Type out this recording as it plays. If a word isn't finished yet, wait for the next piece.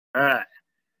All right.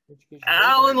 What you get your vote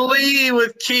on? Alan Lee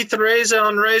with Keith Reza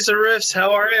on Razor Riffs.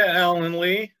 How are you, Alan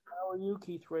Lee? How are you,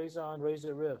 Keith Reza on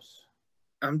Razor Riffs?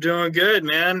 I'm doing good,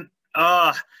 man.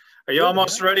 Are you Good,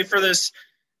 almost huh? ready for this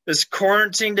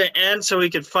quarantine to end so we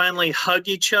could finally hug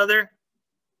each other?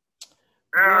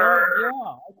 Well, Arr. yeah,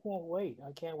 I can't wait.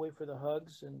 I can't wait for the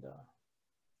hugs and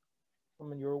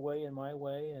coming your way and my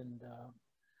way, and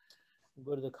we'll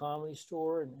go to the comedy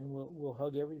store and we'll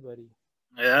hug everybody.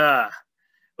 Yeah.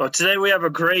 Well, today we have a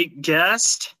great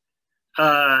guest.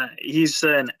 He's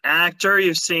an actor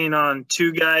you've seen on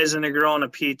Two Guys and a Girl in a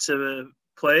Pizza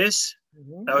Place.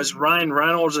 Mm-hmm. That was Ryan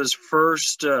Reynolds'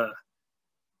 first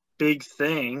big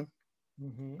thing.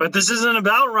 Mm-hmm. But this isn't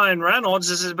about Ryan Reynolds.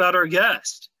 This is about our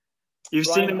guest. You've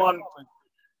seen Brian him on, Dunkleman.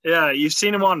 yeah, you've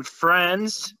seen him on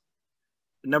Friends,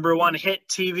 the number Mm-hmm. one hit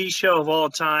TV show of all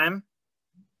time,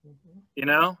 Mm-hmm. you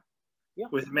know, Yeah.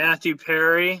 with Matthew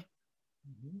Perry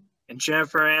Mm-hmm. and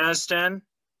Jennifer Aniston.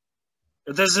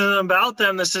 But this isn't about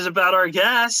them. This is about our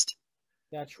guest.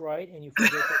 That's right. And you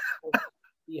forget that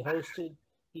he hosted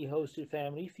he hosted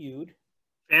Family Feud.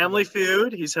 Family Forgot.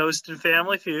 Feud. He's hosted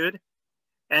Family Feud.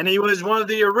 And he was one of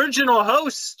the original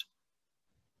hosts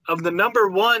of the number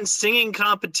one singing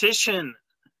competition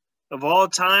of all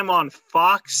time on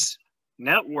Fox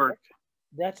Network.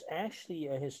 That's actually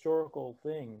a historical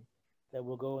thing that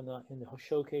will go in the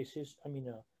showcase.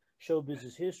 Show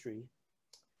business history.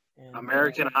 And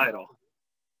American Idol.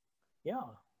 yeah,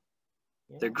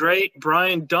 The yeah, great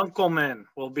Brian Dunkelman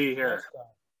will be nice here.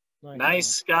 guy, nice guy.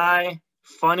 Nice guy,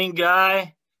 funny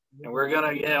guy, and we're Yeah.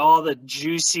 going to get all the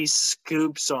juicy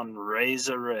scoops on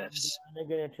Razor Riffs. I'm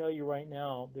going to tell you right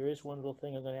now, there is one little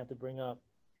thing I'm going to have to bring up.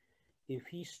 If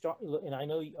he start, and I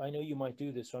know you might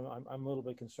do this, so I'm a little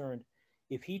bit concerned.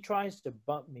 If he tries to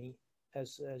bump me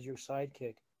as your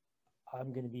sidekick,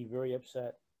 I'm going to be very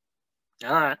upset.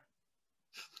 All right.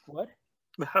 What?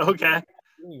 Okay. I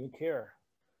don't even care.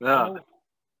 I No, know. No,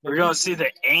 we're you. going to see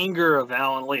the anger of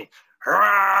Alan Lee.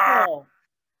 Hurrah! Well,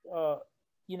 uh,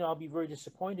 I'll be very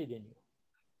disappointed in you.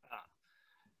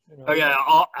 Okay,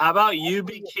 how about you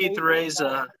be Be a Keith faithful Reza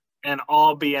guy. and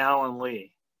I'll be Alan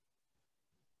Lee?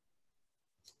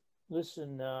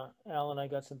 Listen, Alan, I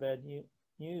got some bad news,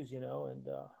 and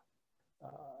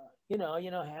you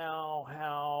know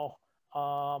how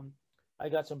I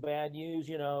got some bad news.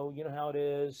 You know how it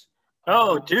is.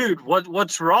 Oh, Um, dude,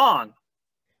 what's wrong?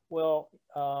 well,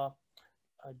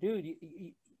 dude,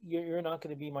 you're not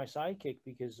going to be my sidekick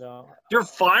because, You're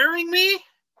firing me?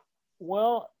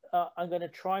 I'm going to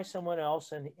try someone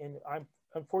else, and I'm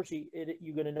unfortunately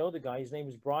you're going to know the guy. His name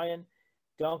is Brian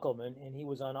Dunkelman, and he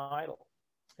was on Idol,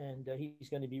 and he's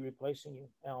going to be replacing you,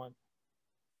 Alan.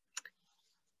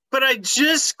 But I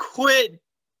just quit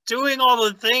doing all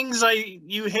the things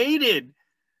you hated.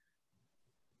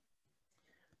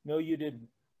 No, you didn't.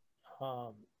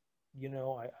 Um,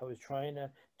 I was trying to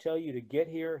tell you to get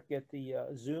here, get the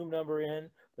Zoom number in,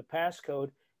 the passcode,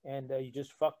 and you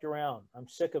just fucked around. I'm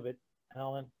sick of it,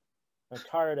 Alan. I'm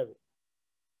tired of it.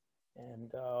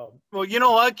 And Well, you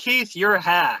know what, Keith? You're a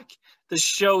hack. This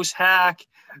show's hack.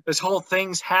 This whole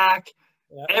thing's hack.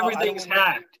 I don't Everything's want to.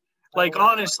 hacked. I don't Like, want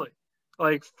to. honestly,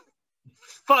 like,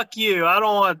 fuck you. I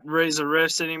don't want Razor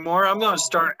Riffs anymore. I'm gonna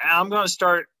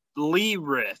start Lee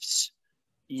Riffs.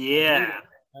 I knew Yeah. it.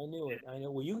 I knew it. I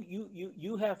know. Well,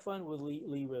 you have fun with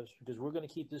Lee Rivs because we're going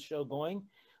to keep this show going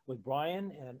with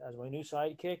Brian and as my new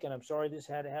sidekick. And I'm sorry this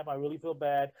had to happen. I really feel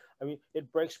bad. I mean, it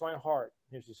breaks my heart.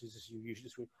 It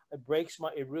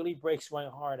really breaks my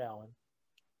heart, Alan.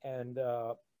 And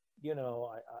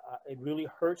it really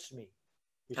hurts me.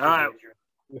 All right.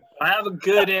 I have a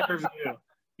good interview,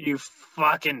 you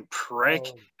fucking prick.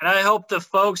 Oh, And I hope the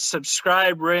folks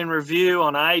subscribe, rate, and review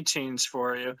on iTunes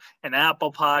for you and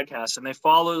Apple Podcasts. And they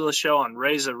follow the show on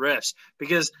Razor Riffs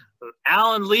because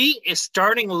Alan Lee is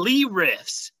starting Lee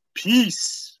Riffs.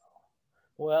 Peace.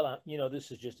 well, this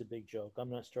is just a big joke. I'm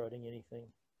not starting anything.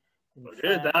 In Well,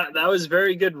 dude, fact, that was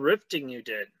very good rifting you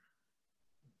did.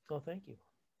 oh, thank you.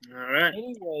 All right.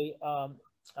 Anyway, I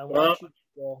Well, want you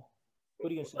to.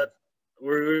 What are you gonna say?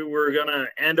 we're going to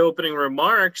end opening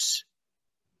remarks.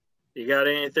 You got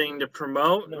anything to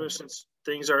promote No, since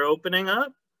things are opening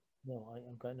up? no,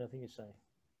 I've got nothing to say.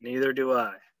 Neither do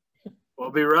I.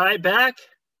 We'll be right back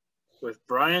with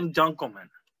Brian Dunkelman.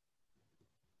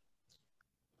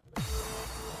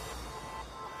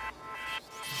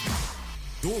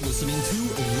 You're listening to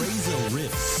Reza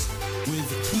Riffs with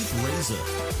Keith Reza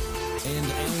and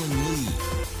Alan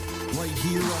Lee, right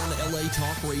here on LA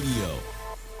Talk Radio.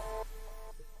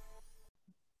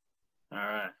 All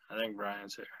right, I think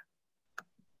Brian's here.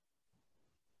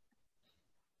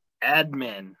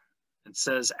 Admin. It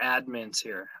says admins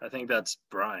here. I think that's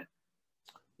Brian.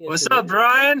 Yes, What's it up, is.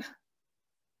 Brian?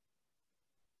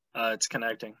 It's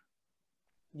connecting.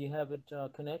 You have it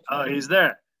connected? Oh, he's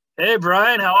there. Hey,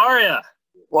 Brian, how are you?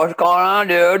 What's going on,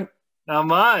 dude? Not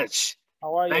much.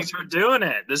 How are you? Thanks for doing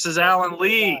it. This is Alan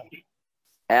Lee.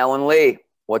 Alan Lee.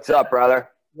 What's up, brother?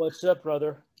 What's up,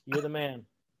 brother? You're the man.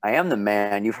 I am the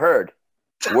man. You've heard.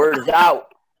 Word is out.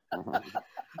 I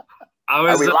Are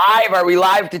was. we live? Are we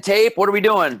live to tape? What are we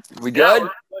doing? We Yeah, good?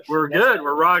 we're good.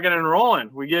 We're rocking and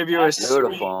rolling. We gave you a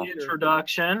Beautiful. sweet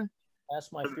introduction.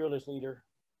 That's my fearless leader.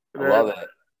 I love it.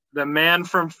 The man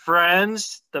from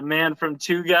Friends, the man from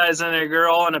Two Guys and a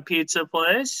Girl and a Pizza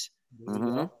Place.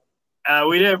 Mhm.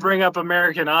 We didn't bring up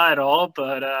American Idol,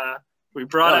 but we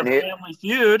brought up Family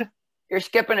Feud. You're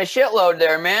skipping a shitload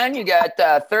there, man. You got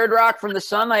Third Rock from the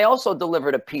Sun. I also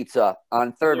delivered a pizza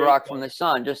on Third Rock from the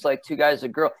Sun, just like Two Guys and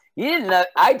a Girl. You didn't know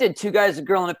I did Two Guys and a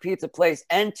Girl in a Pizza Place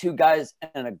and Two Guys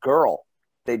and a Girl.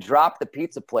 They dropped the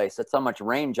pizza place. That's how much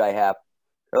range I have.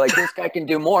 They're like, this guy can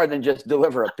do more than just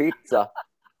deliver a pizza.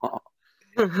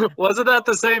 Wasn't that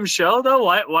the same show though?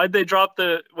 Why'd they drop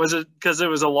the? Was it because it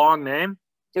was a long name?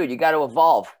 Dude, you got to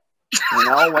evolve. You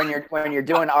know, when you're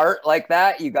doing art like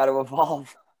that, you got to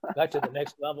evolve. Got to the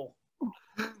next level. You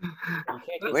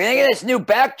can't What do you think of this new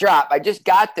backdrop? I just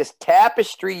got this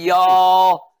tapestry,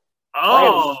 y'all.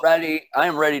 Oh, I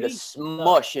am ready to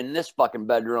smush in this fucking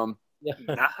bedroom. get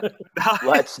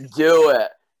Let's do it.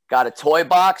 Got a toy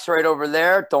box right over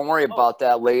there. Don't worry about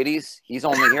that, ladies. He's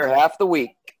only here half the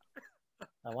week.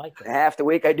 I like that. Half the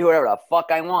week, I do whatever the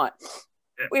fuck I want.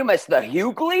 We missed the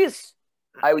Hughleys.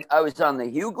 I was on the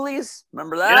Hughleys.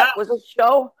 Remember that? Yeah. Was a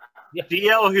show?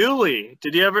 D.L. Hewley.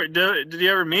 Did you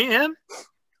ever meet him?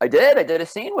 I did. I did a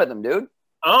scene with him, dude.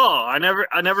 Oh, I never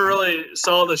really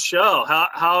saw the show.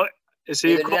 How is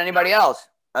he? Neither did anybody else.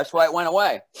 That's why it went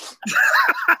away.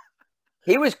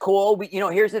 He was cool.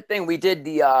 Here's the thing. We did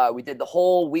the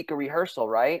whole week of rehearsal,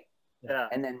 right? Yeah.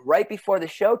 And then right before the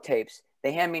show tapes,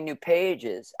 they hand me new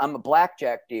pages. I'm a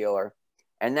blackjack dealer.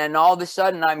 And then all of a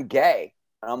sudden I'm gay.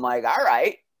 And I'm like, all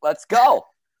right, let's go.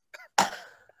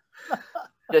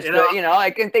 Just,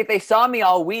 I can think they saw me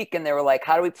all week and they were like,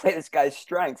 how do we play this guy's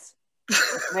strengths?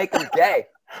 Let's make him gay.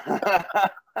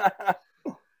 I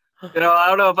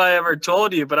don't know if I ever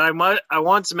told you, but I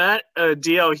once met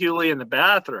D.L. Hewley in the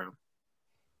bathroom.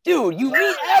 Dude, you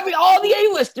meet all the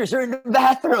A-listers are in the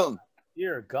bathroom.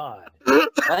 Dear God.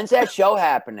 When's that show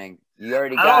happening? You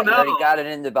already got it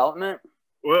in development?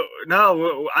 Well,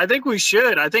 no, I think we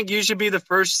should. I think you should be the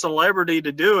first celebrity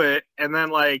to do it, and then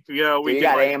we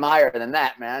got to aim higher than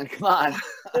that, man. Come on.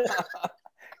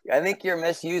 I think you're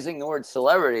misusing the word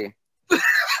celebrity.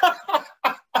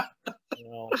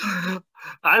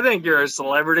 I think you're a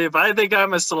celebrity. If I think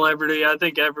I'm a celebrity, I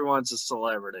think everyone's a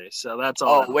celebrity. So that's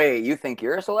all. Oh, wait, you think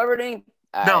you're a celebrity?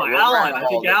 No, Alan. I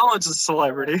think Alan's a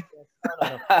celebrity.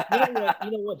 No.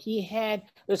 You know what? He had.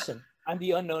 Listen, I'm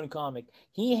the unknown comic.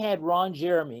 He had Ron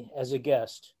Jeremy as a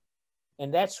guest,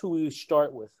 and that's who we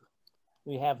start with.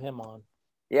 We have him on.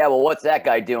 Yeah, well, what's that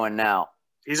guy doing now?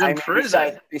 He's in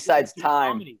prison. Besides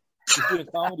time. Comedy. He's doing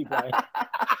comedy, Brian.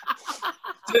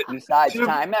 Besides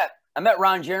time. I met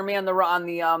Ron Jeremy on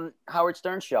the Howard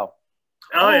Stern show.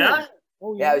 Oh, yeah?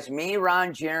 Oh, Yeah, it was me,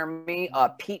 Ron Jeremy,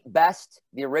 Pete Best,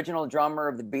 the original drummer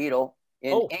of the Beatles.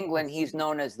 In England, he's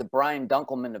known as the Brian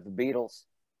Dunkleman of the Beatles.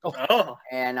 Oh.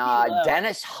 And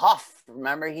Dennis Huff,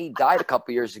 remember, he died a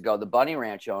couple years ago, the Bunny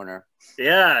Ranch owner.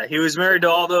 Yeah, he was married to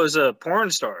all those porn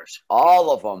stars.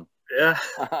 All of them. Yeah.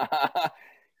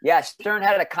 Yeah, Stern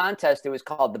had a contest. It was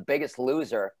called The Biggest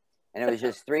Loser. And it was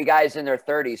just three guys in their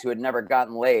 30s who had never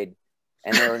gotten laid.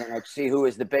 And they were going to see who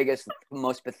was the biggest,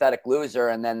 most pathetic loser.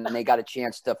 And then they got a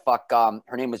chance to fuck.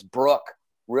 Her name was Brooke,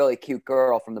 really cute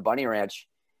girl from the Bunny Ranch.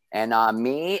 And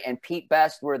me and Pete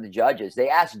Best were the judges. They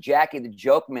asked Jackie the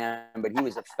Joke Man, but he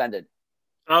was offended.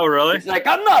 Oh, really? He's like,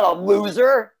 I'm not a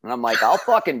loser. And I'm like, I'll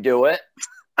fucking do it.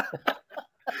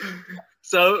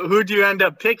 So who'd you end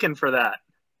up picking for that?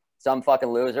 Some fucking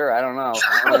loser. I don't know.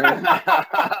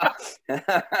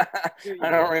 I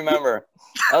don't remember.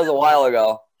 That was a while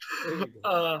ago.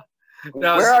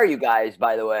 Where are you guys,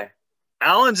 by the way?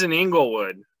 Alan's in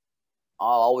Inglewood. Oh,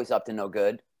 always up to no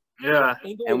good. Yeah.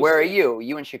 And where are you?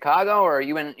 You in Chicago or are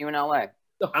you in LA?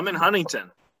 I'm in Huntington.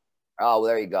 Oh, well,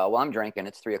 there you go. Well, I'm drinking.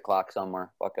 It's 3:00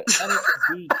 somewhere. Fuck it. Huntington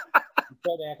Beach. You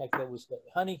tried to act like that was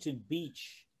Huntington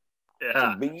Beach.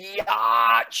 Yeah.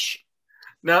 Biatch.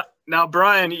 Now,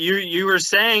 Brian, you were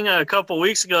saying a couple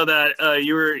weeks ago that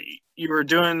you were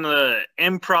doing the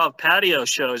improv patio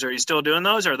shows. Are you still doing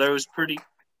those? Or are those pretty?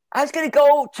 I was gonna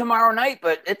go tomorrow night,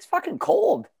 but it's fucking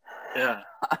cold. Yeah.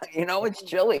 You know, it's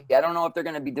chilly. I don't know if they're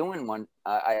going to be doing one.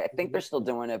 I think they're still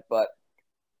doing it, but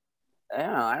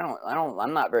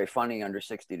I'm not very funny under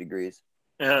 60 degrees.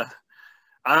 Yeah.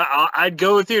 I'd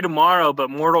go with you tomorrow, but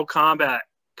Mortal Kombat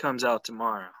comes out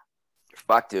tomorrow.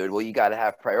 Fuck, dude. Well, you got to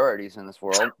have priorities in this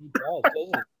world. He does,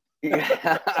 doesn't he?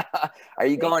 Are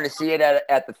you going to see it at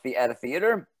a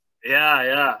theater?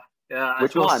 Yeah.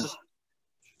 Which one?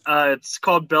 It's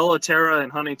called Bellaterra in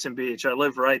Huntington Beach. I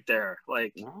live right there.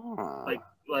 Like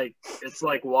it's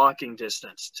like walking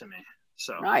distance to me.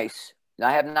 So nice.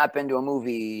 I have not been to a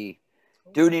movie.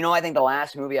 Dude, you know, I think the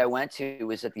last movie I went to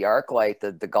was at the ArcLight,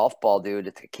 the golf ball, dude.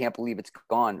 I can't believe it's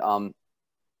gone.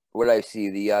 What did I see?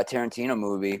 The Tarantino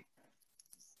movie.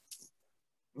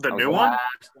 The new one?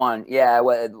 Last one. Yeah.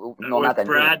 Well, no, with not that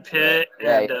Brad Pitt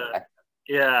and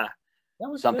yeah. That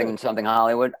was Something good.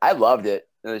 Hollywood. I loved it.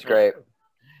 It was great.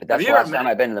 But that's the last time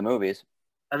I've been to the movies.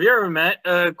 Have you ever met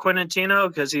Quentin Tino?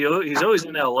 Because he's always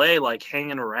in LA, like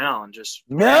hanging around.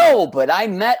 No, but I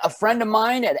met a friend of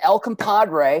mine at El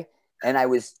Compadre, and I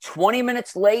was 20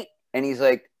 minutes late, and he's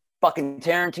like, fucking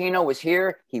Tarantino was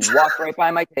here. He walked right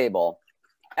by my table.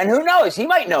 And who knows? He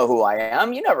might know who I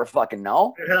am. You never fucking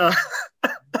know. Yeah.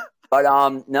 But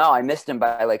no, I missed him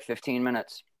by like 15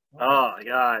 minutes. Oh my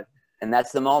God. And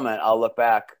that's the moment I'll look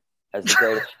back as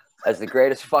the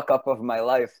greatest fuck up of my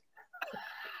life.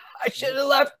 I should have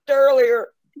left earlier.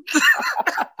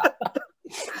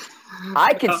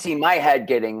 I can see my head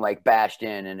getting like bashed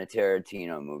in a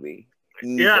Tarantino movie.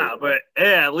 Easily. Yeah, but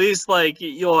hey, at least like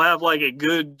you'll have like a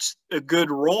good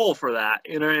role for that.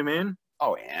 You know what I mean?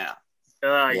 Oh yeah.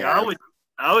 Yeah.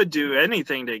 I would do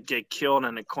anything to get killed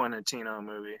in a Quentin Tino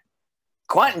movie.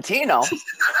 Quentin Tino?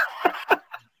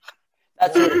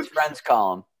 That's what his friends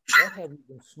call him. What have you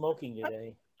been smoking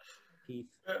today, Keith?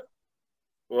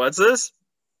 What's this?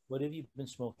 What have you been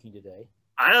smoking today?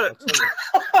 I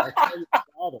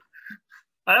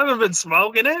haven't been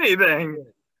smoking anything.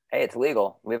 Hey, it's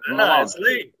legal. It's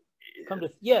legal.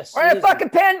 Yes. We're in a fucking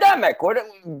pandemic.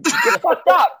 Get fucked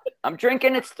up. I'm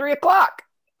drinking. It's 3:00.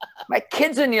 My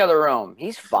kid's in the other room.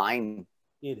 He's fine.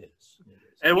 It is.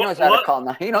 He knows how to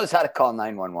call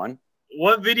 911.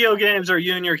 What video games are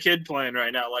you and your kid playing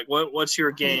right now? Like, what's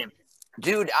your game?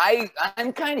 Dude,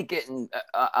 I'm kind of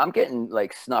getting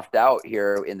like snuffed out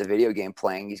here in the video game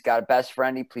playing. He's got a best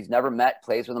friend he's never met,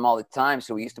 plays with him all the time.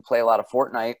 So we used to play a lot of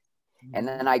Fortnite. And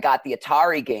then I got the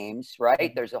Atari games,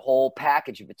 right? There's a whole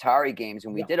package of Atari games,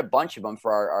 and we did a bunch of them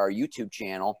for our YouTube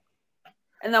channel.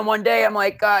 And then one day I'm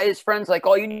like, his friend's like,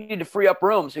 oh, you need to free up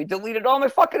room. So he deleted all my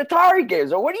fucking Atari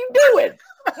games. What are you doing?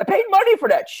 I paid money for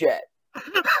that shit.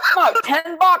 Come on,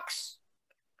 $10,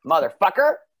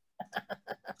 motherfucker.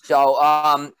 So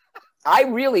I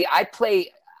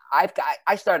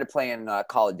started playing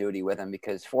Call of Duty with him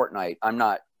because Fortnite, I'm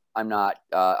not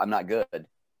good.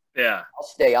 Yeah. I'll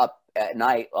stay up at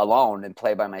night alone and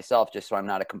play by myself just so I'm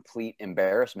not a complete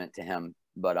embarrassment to him.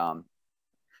 But I'm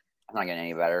not getting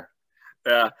any better.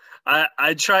 Yeah.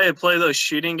 I try to play those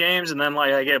shooting games and then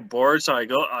like I get bored, so I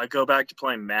go back to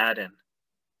playing Madden.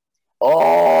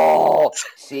 Oh,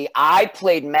 see, I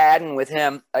played Madden with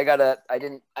him. I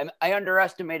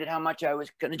underestimated how much I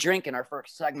was going to drink in our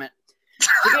first segment.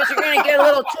 So I guess you're going to get a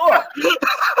little tour.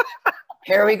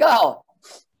 Here we go.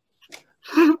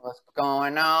 What's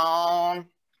going on?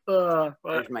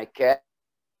 There's my cat.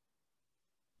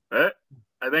 I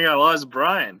think I lost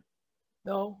Brian.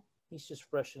 No, he's just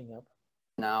freshening up.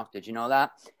 No, did you know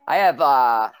that? I have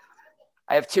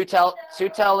two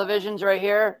televisions right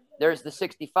here. There's the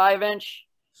 65-inch.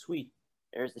 Sweet.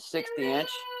 There's the 60-inch.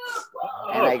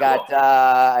 And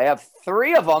I have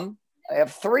three of them. I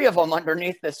have three of them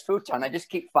underneath this futon. I just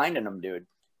keep finding them, dude.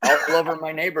 All over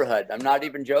my neighborhood. I'm not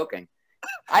even joking.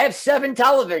 I have 7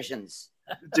 televisions.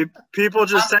 Do people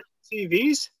just send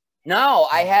TVs? No,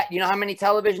 I had, you know how many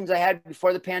televisions I had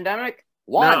before the pandemic?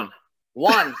 One,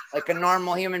 like a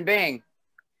normal human being.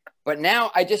 But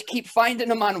now I just keep finding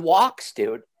them on walks,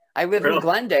 dude. I live in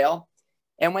Glendale.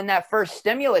 And when that first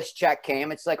stimulus check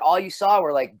came, it's like all you saw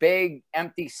were like big,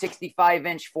 empty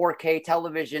 65-inch 4K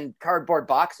television cardboard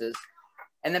boxes.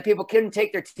 And then people couldn't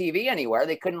take their TV anywhere.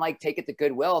 They couldn't like take it to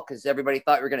Goodwill because everybody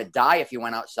thought you were going to die if you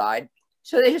went outside.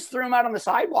 So they just threw them out on the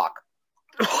sidewalk.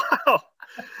 Wow.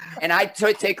 And I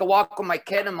take a walk with my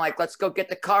kid. I'm like, let's go get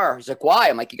the car. He's like, why?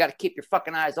 I'm like, you got to keep your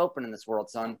fucking eyes open in this world,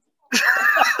 son.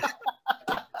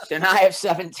 So now I have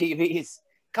 7 TVs.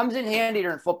 Comes in handy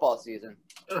during football season.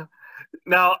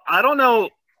 Now, I don't know,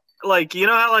 like, you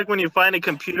know how, like, when you find a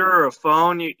computer or a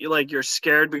phone, you're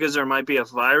scared because there might be a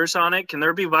virus on it? Can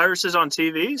there be viruses on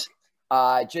TVs?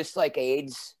 Just like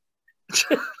AIDS.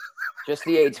 Just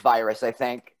the AIDS virus, I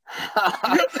think.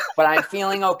 But I'm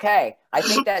feeling okay. I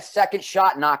think that second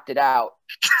shot knocked it out.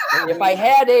 If I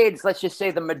had AIDS, let's just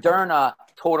say the Moderna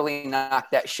totally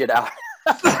knocked that shit out.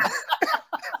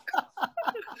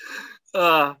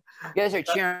 You guys are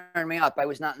cheering me up. I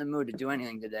was not in the mood to do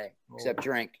anything today except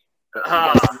drink. You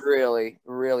guys really,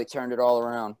 really turned it all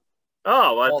around.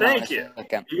 Oh, well, Hold thank you. I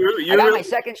got really... my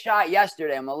second shot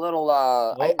yesterday. I'm a little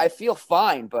I feel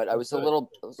fine, but I was a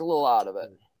little out of it.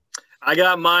 I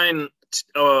got mine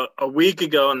a week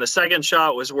ago, and the second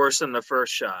shot was worse than the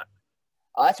first shot.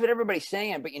 That's what everybody's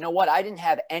saying, but you know what? I didn't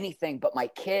have anything, but my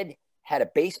kid had a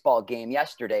baseball game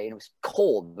yesterday, and it was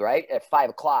cold, right, at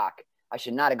 5 o'clock. I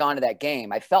should not have gone to that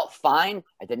game. I felt fine.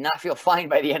 I did not feel fine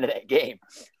by the end of that game.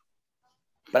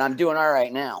 But I'm doing all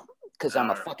right now because I'm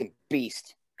a fucking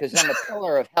beast, because I'm a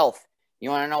pillar of health. You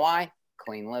want to know why?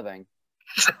 Clean living.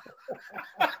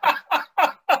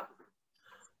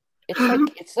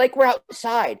 It's like we're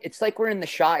outside. It's like we're in the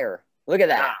Shire. Look at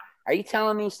that. Are you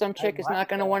telling me some chick is not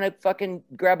going to want to fucking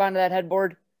grab onto that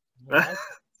headboard?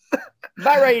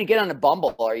 About ready to get on the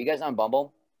Bumble. Are you guys on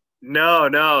Bumble?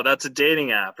 No, that's a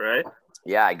dating app, right?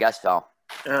 Yeah, I guess so.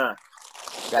 Yeah.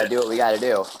 Gotta do what we gotta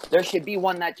do. There should be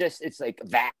one that just, it's like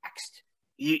vaxxed.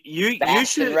 You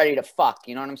should, ready to fuck.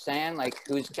 You know what I'm saying? Like,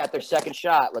 who's got their second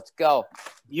shot? Let's go.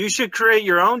 You should create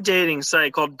your own dating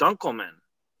site called Dunkleman.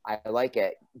 I like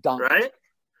it. Dunk. Right?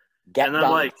 Get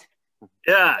dunked.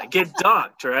 Get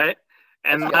dunked, right?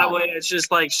 And that way it's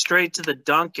just like straight to the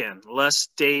Dunkin'. Less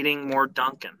dating, more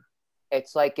Dunkin'.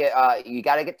 It's like you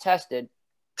got to get tested.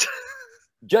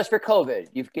 Just for COVID.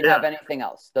 You can have anything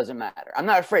else. Doesn't matter. I'm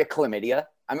not afraid of chlamydia.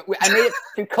 I mean, I made it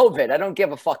through COVID. I don't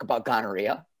give a fuck about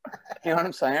gonorrhea. You know what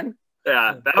I'm saying?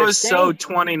 Yeah, that was so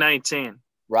 2019.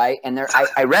 Right? And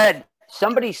I read,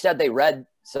 somebody said they read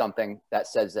something that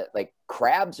says that, like,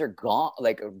 crabs are gone,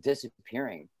 like, are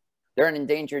disappearing. They're an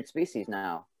endangered species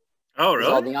now. Oh,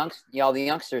 really? All the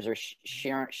youngsters are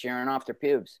shearing off their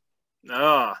pubes.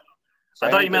 Oh. So I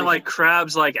thought you meant like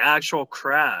crabs, like actual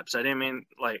crabs. I didn't mean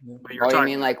like. But you're talking, you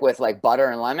mean like with like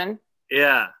butter and lemon?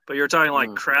 Yeah, but you're talking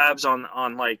like crabs on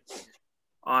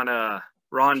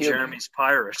Ron Jeremy's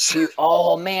Pirates.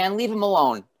 Oh man, leave him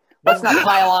alone. Let's not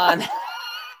pile on.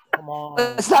 Come on.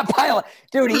 Let's not pile on,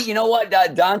 dude. You know what?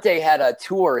 Dante had a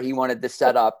tour he wanted to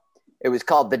set up. It was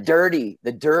called the Dirty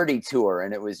Tour,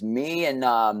 and it was me and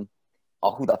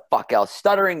who the fuck else?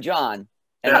 Stuttering John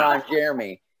and Ron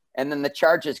Jeremy. And then the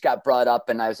charges got brought up,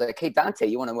 and I was like, hey, Dante,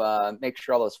 you want to make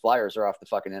sure all those flyers are off the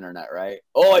fucking internet, right?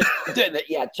 Oh, I did it.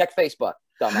 Yeah, check Facebook,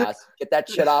 dumbass. Get that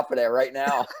shit off of there right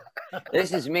now.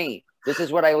 This is me. This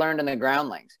is what I learned in the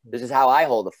groundlings. This is how I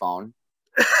hold a phone.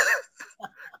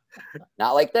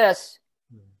 Not like this.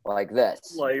 Like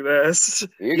this. Like this.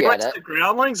 You went to the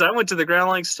groundlings? I went to the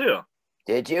groundlings, too.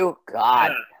 Did you?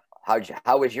 God. Yeah.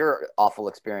 How was your awful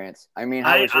experience? I mean,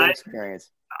 how was your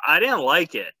experience? I didn't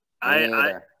like it.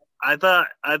 I thought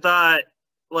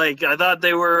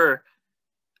they were,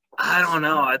 I don't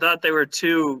know. I thought they were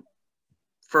too,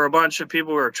 for a bunch of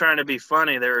people who were trying to be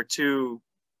funny, they were too,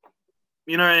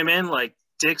 you know what I mean? Like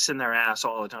dicks in their ass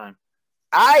all the time.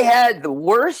 I had the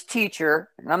worst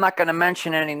teacher, and I'm not going to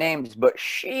mention any names, but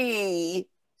she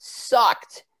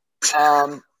sucked.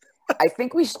 I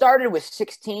think we started with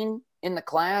 16 in the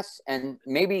class, and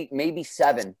maybe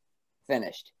 7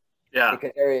 finished. Yeah.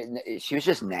 Because she was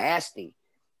just nasty.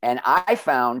 And I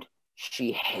found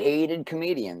she hated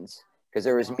comedians because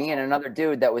there was me and another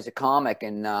dude that was a comic,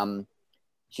 and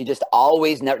she just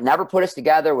always never put us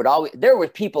together. There were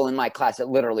people in my class that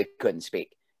literally couldn't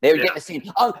speak. They would get the scene,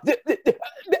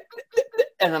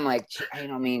 and I'm like, I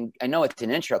know it's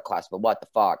an intro class, but what the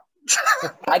fuck?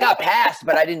 I got passed,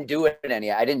 but I didn't do it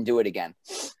again.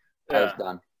 I was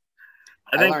done.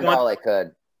 I learned all I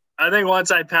could. I think once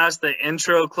I passed the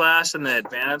intro class and the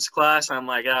advanced class, I'm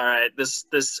like, all right, this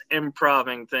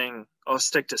improving thing, I'll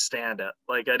stick to stand-up.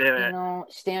 Like I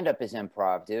didn't. Stand-up is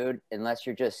improv, dude. Unless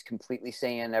you're just completely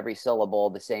saying every syllable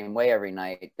the same way every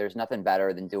night, there's nothing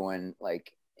better than doing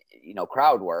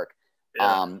crowd work.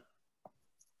 Yeah.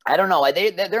 I don't know.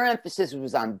 Their emphasis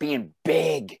was on being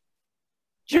big.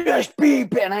 Just be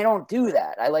big. And I don't do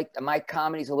that. I like my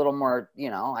comedy's a little more,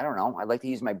 I don't know. I like to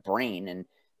use my brain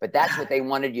but that's what they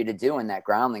wanted you to do in that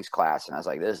groundlings class. And I was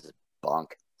like, this is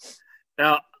bunk.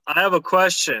 Now, I have a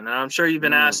question. And I'm sure you've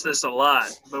been asked this a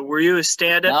lot, but were you a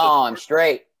stand-up? No, I'm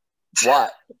straight.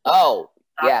 What? Oh,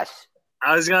 yes.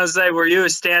 I was going to say, were you a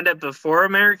stand-up before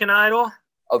American Idol?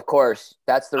 Of course.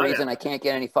 That's the reason I can't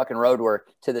get any fucking road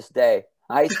work to this day.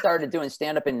 I started doing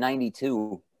stand-up in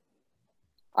 92.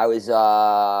 I was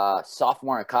a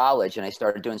sophomore in college, and I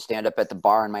started doing stand-up at the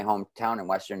bar in my hometown in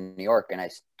Western New York, and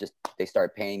they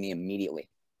started paying me immediately.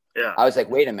 Yeah. I was like,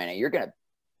 wait a minute, you're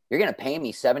gonna pay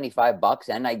me $75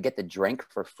 and I get the drink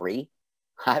for free?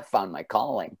 I found my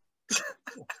calling.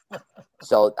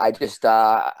 So I just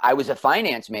I was a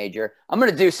finance major. I'm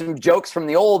gonna do some jokes from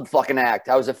the old fucking act.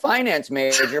 I was a finance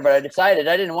major, but I decided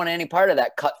I didn't want any part of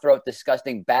that cutthroat,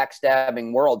 disgusting,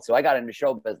 backstabbing world. So I got into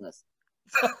show business.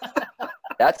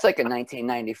 That's like a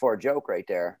 1994 joke right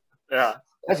there. Yeah.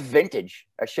 That's vintage.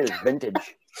 That shit is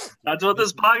vintage. That's what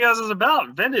this podcast is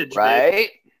about. Vintage, Right?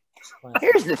 Wow.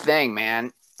 Here's the thing,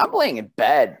 man. I'm laying in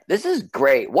bed. This is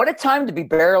great. What a time to be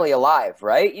barely alive,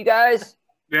 right, you guys?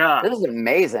 Yeah. This is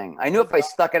amazing. I knew if I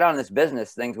stuck it on this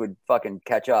business, things would fucking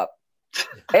catch up.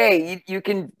 Hey, you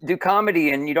can do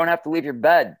comedy and you don't have to leave your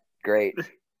bed. Great.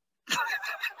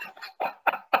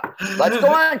 Let's go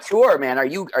on tour, man.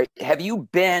 Have you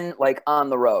been like on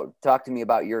the road? Talk to me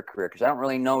about your career because I don't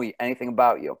really know anything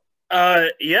about you.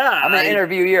 Yeah. I'm an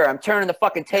interview year. I'm turning the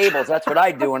fucking tables. That's what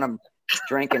I do when I'm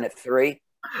drinking at 3.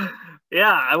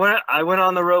 Yeah, I went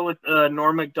on the road with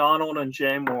Norm Macdonald and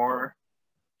Jay Moore.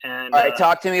 And all right,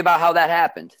 talk to me about how that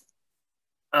happened.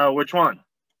 Which one?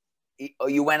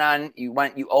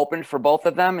 You opened for both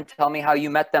of them, and tell me how you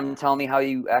met them. And tell me how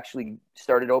you actually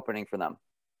started opening for them.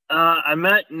 I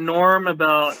met Norm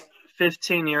about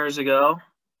 15 years ago,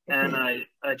 and I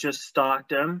just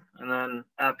stalked him. And then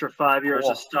after 5 years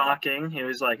of stalking, he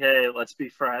was like, "Hey, let's be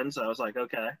friends." I was like,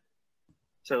 "Okay."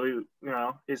 So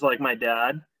he's like my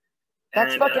dad.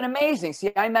 That's fucking amazing.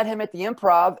 See, I met him at the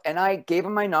Improv, and I gave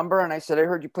him my number, and I said, "I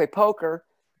heard you play poker.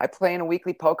 I play in a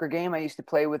weekly poker game. I used to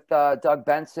play with Doug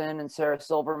Benson and Sarah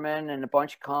Silverman and a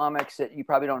bunch of comics that you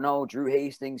probably don't know: Drew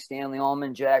Hastings, Stanley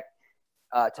Ullman, Jack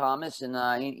Thomas."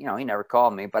 And he never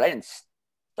called me, but I didn't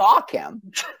stalk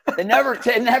him. It never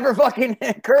fucking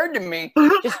occurred to me.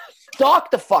 Just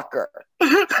stalk the fucker.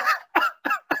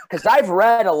 Because I've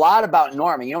read a lot about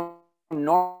Norm.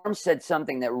 Norm said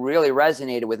something that really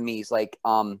resonated with me. He's like,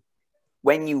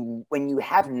 when you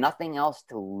have nothing else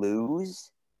to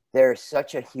lose, there's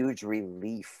such a huge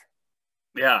relief.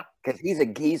 Yeah, because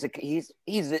he's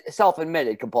a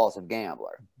self-admitted compulsive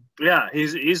gambler. Yeah,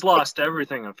 he's lost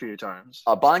everything a few times,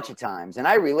 a bunch of times, and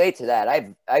I relate to that.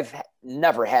 I've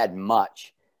never had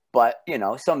much, but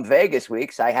some Vegas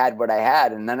weeks I had what I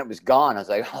had, and then it was gone. I was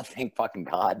like, oh, thank fucking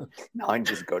God! Now I can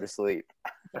just go to sleep.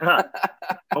 Yeah.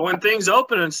 But when things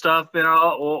open and stuff,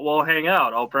 we'll hang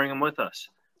out. I'll bring him with us.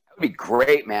 That'd be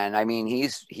great, man. I mean,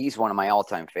 he's one of my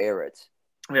all-time favorites.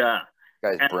 Yeah,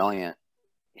 this guy's brilliant.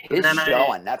 His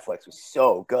show on Netflix was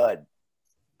so good.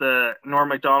 The Norm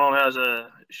Macdonald has a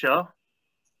show.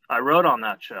 I wrote on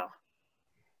that show.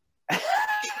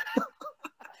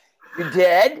 You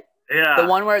did? Yeah. The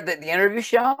one where the interview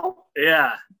show?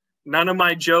 Yeah. None of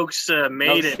my jokes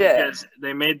made it because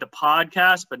they made the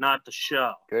podcast, but not the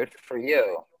show. Good for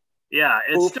you. Yeah,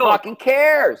 Who fucking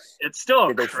cares? It's still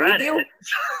Did a credit. They feed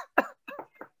you?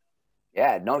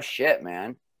 Yeah, no shit,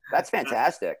 man. That's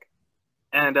fantastic.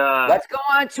 And let's go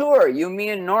on tour. You, me,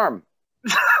 and Norm.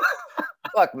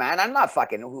 Look, man, I'm not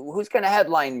fucking. Who's gonna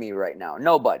headline me right now?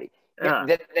 Nobody. Yeah.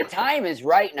 The time is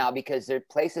right now because their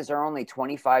places are only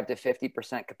 25 to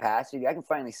 50% capacity. I can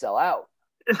finally sell out.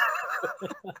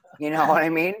 You know what I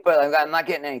mean? But I'm not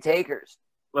getting any takers.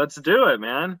 Let's do it,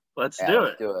 man. Let's do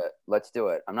it. Let's do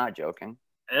it. I'm not joking.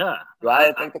 Yeah. Do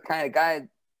I think the kind of guy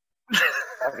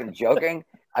fucking joking?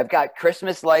 I've got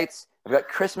Christmas lights. I've got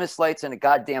Christmas lights and a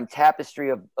goddamn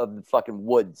tapestry of the fucking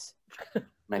woods. And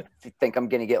I think I'm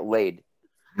gonna get laid.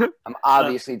 I'm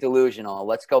obviously delusional.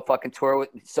 Let's go fucking touring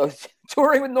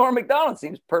with Norm Macdonald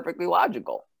seems perfectly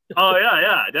logical. Oh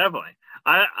yeah, definitely.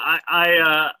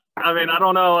 I mean, I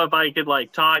don't know if I could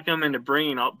talk him into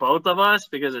bringing up both of us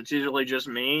because it's usually just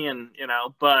me, and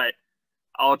but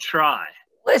I'll try.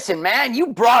 Listen, man, you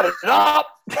brought it up.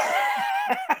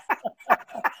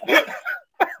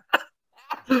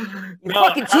 You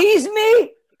fucking tease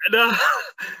me. No,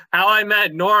 how I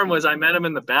met Norm was I met him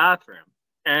in the bathroom,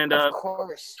 and of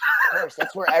course,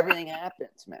 that's where everything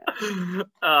happens, man.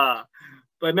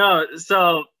 But no,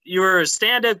 so you were a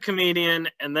stand-up comedian,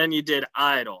 and then you did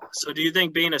Idol. So do you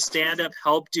think being a stand-up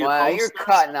helped you? Well, you're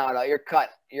cutting out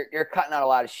a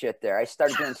lot of shit there. I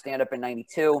started doing stand-up in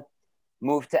 '92,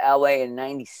 moved to LA in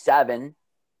 '97, and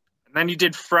then you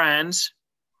did Friends.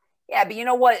 Yeah, but you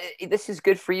know what? This is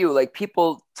good for you. Like,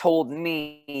 people told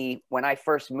me when I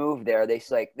first moved there,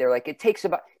 they're like, it takes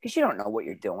about, because you don't know what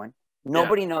you're doing.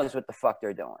 Nobody knows what the fuck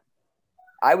they're doing.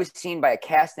 I was seen by a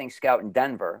casting scout in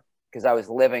Denver because I was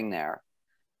living there.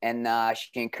 And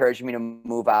she encouraged me to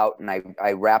move out, and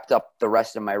I wrapped up the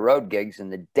rest of my road gigs. And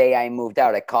the day I moved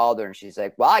out, I called her, and she's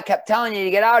like, well, I kept telling you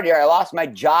to get out of here. I lost my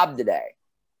job today.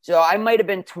 So I might have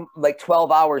been like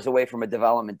 12 hours away from a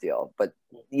development deal, but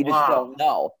you just don't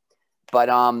know. But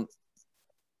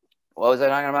what was I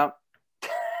talking about?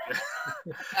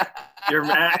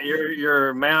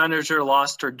 Your manager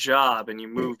lost her job and you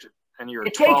moved, and you're.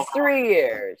 It takes 3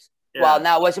 years. Yeah. Well,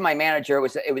 now it wasn't my manager.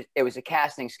 It was a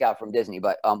casting scout from Disney.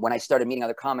 But when I started meeting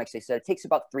other comics, they said it takes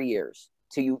about 3 years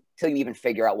till you even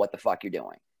figure out what the fuck you're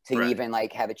doing, till you even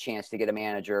like have a chance to get a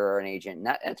manager or an agent. And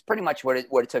that's pretty much what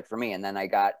it took for me. And then I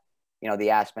got, the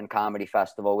Aspen Comedy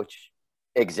Festival, which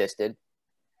existed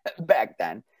back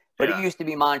then, but it used to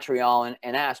be Montreal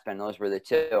and Aspen. Those were the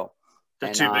two.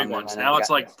 The two big ones. Now it's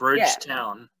like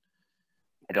Bridgetown.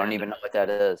 I don't even know what that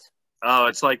is. Oh,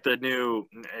 it's like the new.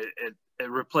 It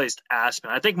replaced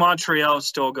Aspen. I think Montreal is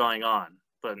still going on,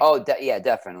 but yeah,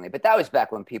 definitely. But that was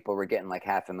back when people were getting like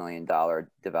 $500,000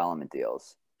 development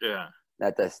deals. Yeah,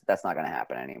 that's not going to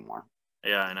happen anymore.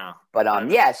 Yeah, I know.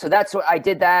 But yeah, so that's what I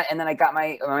did that, and then I got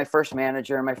my first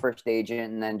manager and my first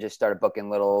agent, and then just started booking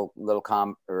little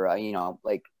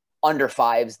like under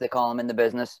fives, they call them in the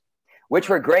business, which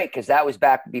were great because that was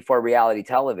back before reality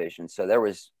television, so there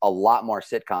was a lot more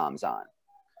sitcoms on.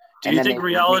 Do you think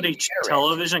reality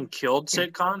television killed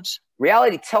sitcoms?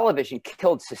 Reality television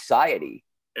killed society.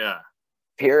 Yeah.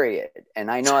 Period.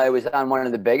 And I know I was on one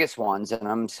of the biggest ones, and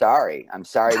I'm sorry. I'm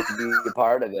sorry to be a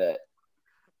part of it.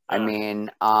 I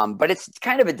mean, but it's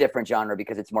kind of a different genre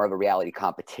because it's more of a reality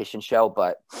competition show.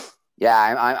 But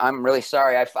yeah, I'm really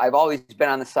sorry. I've always been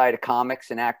on the side of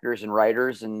comics and actors and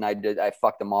writers, and I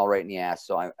fucked them all right in the ass.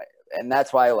 So and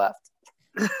that's why I left.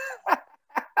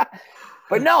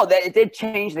 But no, it did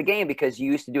change the game because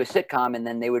you used to do a sitcom and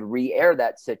then they would re-air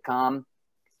that sitcom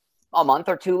a month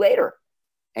or two later,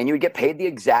 and you would get paid the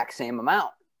exact same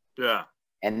amount. Yeah.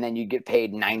 And then you get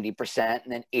paid 90%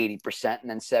 and then 80% and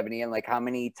then 70%. And like, how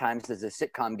many times does a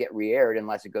sitcom get re-aired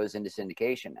unless it goes into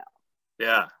syndication now?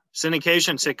 Yeah.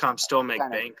 Syndication sitcoms still make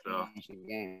bank though.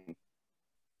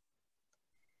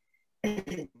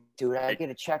 Dude, I get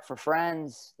a check for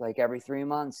Friends like every 3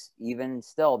 months. Even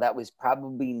still, that was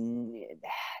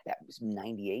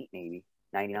 98, maybe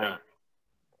 99. Yeah.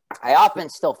 I often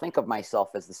still think of myself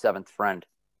as the seventh friend.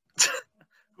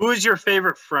 Who is your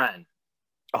favorite friend?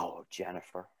 Oh,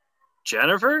 Jennifer.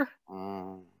 Jennifer?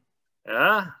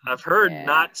 Yeah, I've heard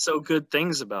not so good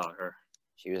things about her.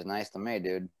 She was nice to me,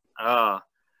 dude.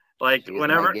 Like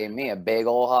whenever gave me a big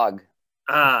old hug.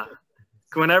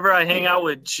 Whenever I hang out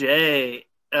with Jay,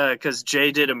 because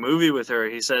Jay did a movie with her,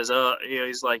 he says,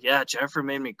 he's like, yeah, Jennifer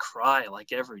made me cry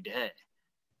like every day.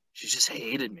 She just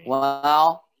hated me.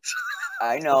 Well,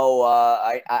 I know.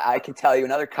 I can tell you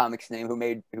another comic's name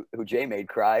who Jay made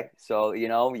cry. So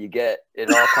you get it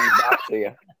all comes back to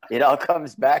you. It all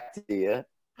comes back to you.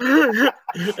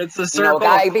 It's the circle.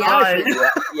 Of be honest with you.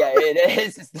 Yeah, it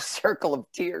is. It's the circle of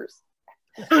tears.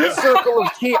 Circle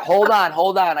of tears. Hold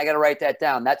on. I got to write that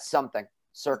down. That's something.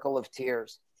 Circle of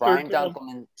tears. Brian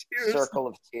Dunkleman. Circle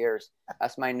of tears.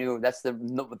 That's my new. That's the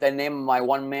name of my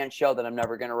one-man show that I'm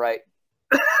never gonna write.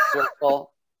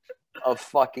 Circle of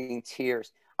fucking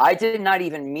tears. I did not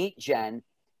even meet Jen.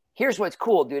 Here's what's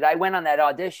cool, dude. I went on that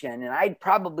audition and I'd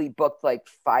probably booked like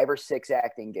 5 or 6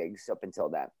 acting gigs up until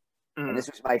then. And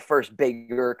this was my first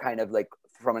bigger kind of like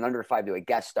from an under 5 to a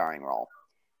guest starring role.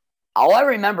 All I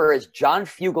remember is John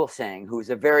Fugelsang, who's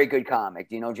a very good comic.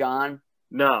 Do you know John?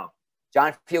 No.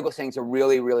 John Fugelsang's a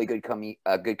really, really good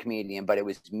good comedian, but it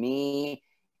was me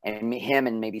and him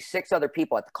and maybe 6 other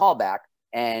people at the callback.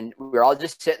 And we were all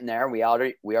just sitting there. We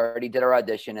already did our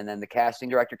audition. And then the casting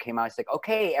director came out. He's like,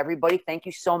 okay, everybody, thank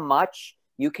you so much.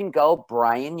 You can go.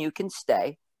 Brian, you can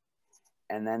stay.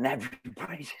 And then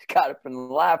everybody just got up and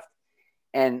left.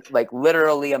 And like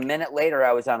literally a minute later,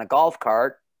 I was on a golf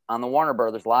cart on the Warner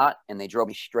Brothers lot, and they drove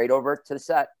me straight over to the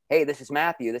set. Hey, this is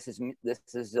Matthew. This is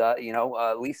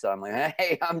Lisa. I'm like,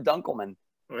 hey, I'm Dunkleman.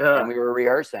 Yeah. And we were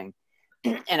rehearsing.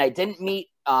 And I didn't meet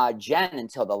Jen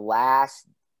until the last,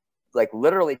 like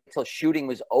literally till shooting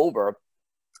was over.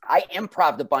 I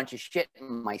improv'd a bunch of shit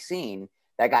in my scene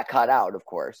that got cut out, of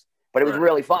course, but it was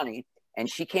really funny. And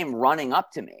she came running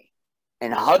up to me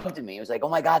and hugged me. It was like, oh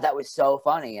my God, that was so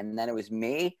funny. And then it was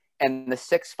me and the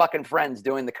 6 fucking friends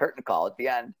doing the curtain call at the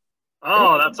end.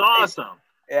 Oh, that's awesome.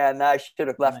 Yeah, and I should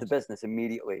have left the business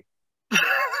immediately.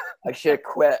 I should have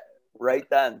quit right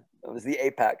then. It was the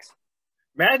apex.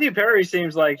 Matthew Perry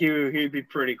seems like he'd be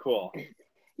pretty cool.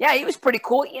 Yeah, he was pretty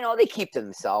cool. They keep to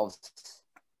themselves.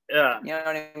 Yeah. You know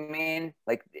what I mean?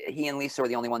 Like he and Lisa were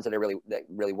the only ones that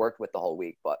really worked with the whole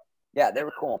week. But yeah, they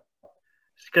were cool.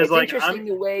 Because it's interesting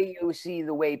the way you see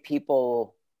the way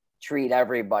people treat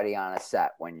everybody on a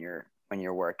set when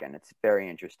you're working. It's very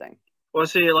interesting. Well,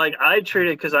 see, like I treat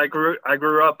it because I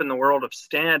grew up in the world of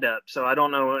stand up, so I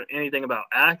don't know anything about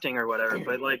acting or whatever.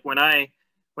 But like when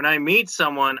I meet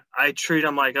someone, I treat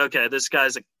him like, okay, this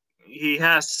guy's he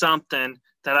has something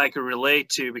that I could relate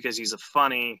to because he's a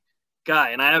funny guy,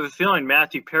 and I have a feeling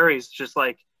Matthew Perry's just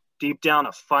like deep down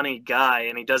a funny guy,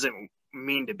 and he doesn't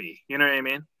mean to be. You know what I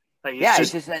mean? Like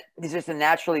he's just a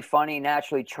naturally funny,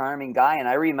 naturally charming guy. And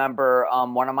I remember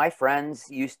one of my friends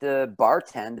used to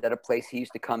bartend at a place he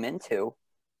used to come into,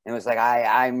 and it was like,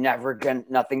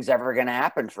 nothing's ever gonna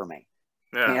happen for me.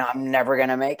 Yeah. You know, I'm never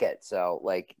gonna make it. So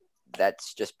like,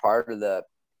 that's just part of the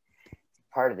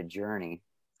journey.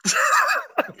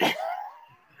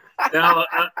 Now,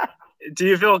 do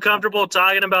you feel comfortable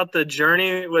talking about the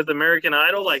journey with American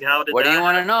Idol? Like, how did? What do you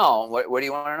want to know? What do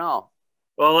you want to know?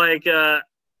 Well, like,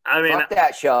 I mean, fuck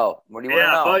that show. What do you want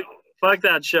to know? Fuck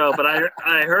that show. But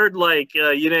I heard like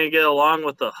you didn't get along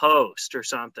with the host or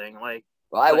something. Like,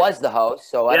 well, I was the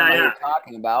host, so I don't know what you're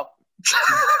talking about.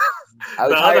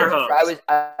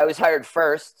 I was hired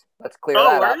first. Let's clear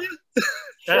that up. You?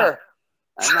 Sure.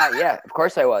 I'm not. Yeah, of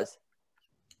course I was.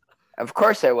 Of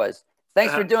course I was.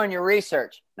 Thanks for doing your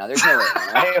research. No, there's no way.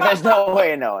 There's no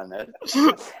way of knowing this.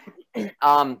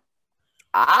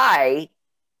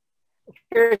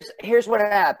 Here's what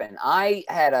happened. I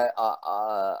had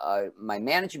my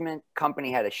management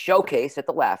company had a showcase at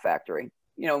the Laugh Factory.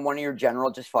 You know, one of your general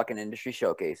just fucking industry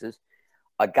showcases.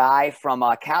 A guy from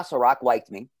Castle Rock liked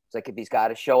me. It's like, if he's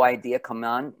got a show idea, come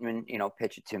on and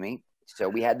pitch it to me. So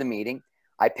we had the meeting.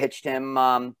 I pitched him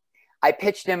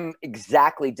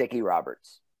exactly Dickie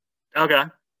Roberts. Okay.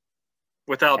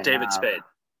 Without David Spade.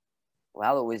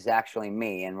 Well, it was actually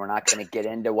me, and we're not going to get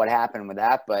into what happened with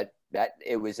that, but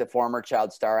it was a former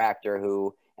child star actor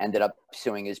who ended up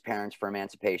suing his parents for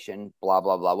emancipation, blah,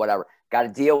 blah, blah, whatever. Got a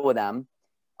deal with them.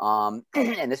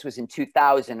 And this was in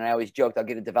 2000, and I always joked I'll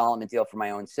get a development deal for my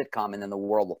own sitcom, and then the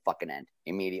world will fucking end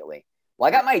immediately. Well,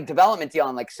 I got my development deal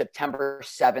on like September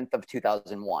 7th of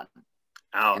 2001.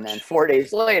 Ouch. And then 4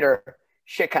 days later,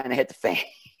 shit kind of hit the fan.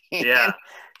 Yeah.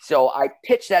 So I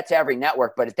pitched that to every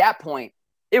network, but at that point,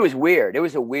 it was weird. It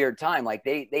was a weird time. Like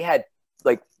they had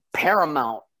like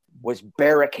Paramount was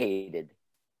barricaded.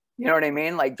 You know what I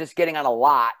mean? Like just getting on a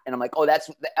lot, and I'm like, oh, that's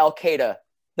the Al Qaeda.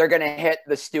 They're gonna hit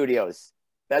the studios.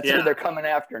 That's who they're coming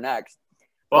after next.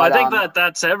 Well, but, I think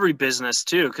that's every business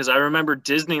too, because I remember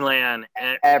Disneyland.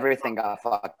 Everything got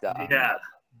fucked up. Yeah.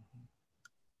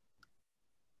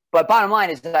 But bottom line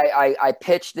is that I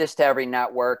pitched this to every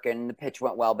network, and the pitch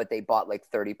went well, but they bought like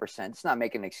 30%. It's not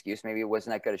making an excuse. Maybe it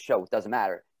wasn't that good a show. It doesn't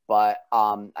matter. But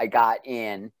I got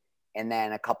in, and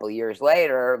then a couple of years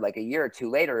later, like a year or two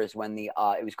later, is when it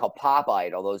was called Pop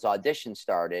Idol. Those auditions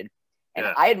started. And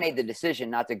I had made the decision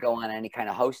not to go on any kind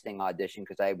of hosting audition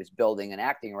because I was building an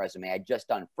acting resume. I'd just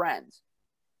done Friends.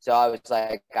 So I was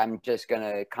like, I'm just going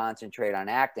to concentrate on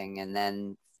acting. And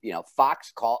then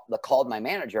Fox called my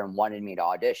manager and wanted me to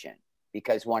audition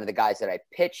because one of the guys that I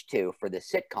pitched to for the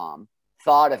sitcom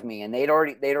thought of me, and they'd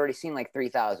already seen like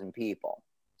 3,000 people.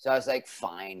 So I was like,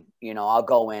 fine, I'll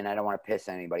go in. I don't want to piss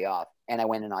anybody off. And I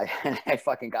went and I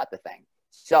fucking got the thing.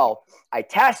 So I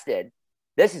tested.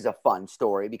 This is a fun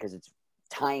story because it's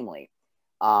timely.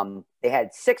 They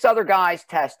had 6 other guys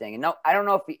testing, and I don't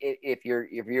know if your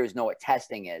viewers know what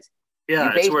testing is.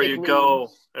 Yeah, it's where you go.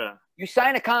 Yeah. You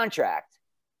sign a contract,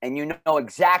 and you know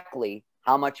exactly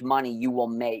how much money you will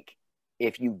make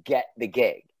if you get the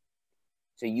gig.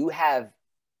 So you have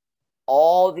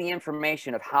all the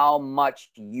information of how much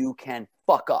you can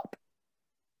fuck up.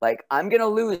 Like, I'm going to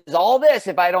lose all this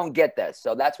if I don't get this.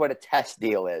 So that's what a test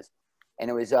deal is. And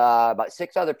it was about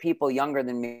 6 other people younger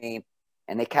than me,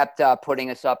 and they kept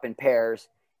putting us up in pairs.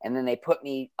 And then they put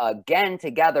me again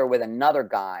together with another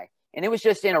guy. And it was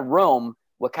just in a room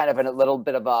with kind of a little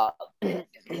bit of a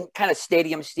kind of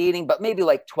stadium seating, but maybe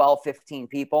like 12, 15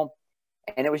 people.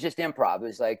 And it was just improv. It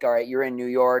was like, all right, you're in New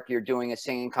York. You're doing a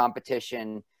singing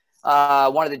competition.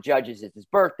 One of the judges, it's his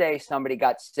birthday. Somebody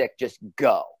got sick. Just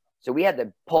go. So we had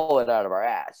to pull it out of our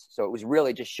ass. So it was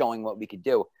really just showing what we could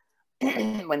do.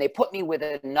 When they put me with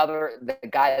the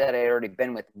guy that I had already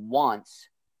been with once,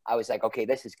 I was like, okay,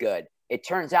 this is good. It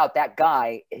turns out that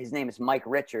guy, his name is Mike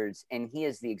Richards, and he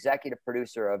is the executive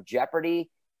producer of Jeopardy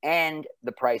and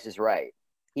The Price is Right.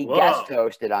 He guest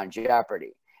hosted on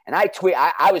Jeopardy. And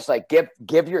I was like,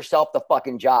 give yourself the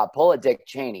fucking job. Pull a Dick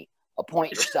Cheney.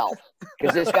 Appoint yourself.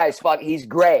 Because this guy's he's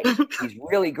great. He's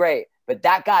really great. But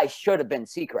that guy should have been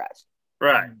Seacrest.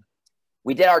 Right.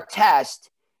 We did our test.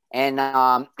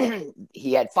 And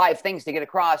he had 5 things to get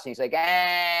across. And he's like,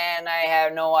 and I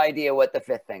have no idea what the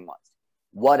 5th thing was.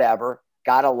 Whatever.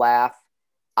 Got a laugh.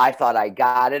 I thought I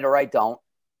got it or I don't.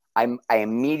 I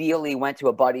immediately went to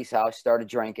a buddy's house, started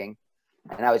drinking.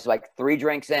 And I was like 3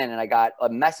 drinks in, and I got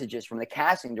messages from the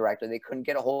casting director. They couldn't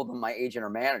get a hold of my agent or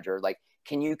manager. Like,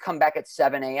 can you come back at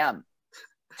 7 a.m.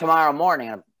 tomorrow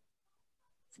morning?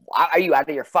 Are you out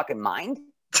of your fucking mind?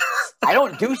 I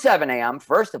don't do 7 a.m.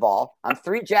 First of all, I'm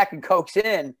 3 Jack and Cokes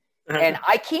in, and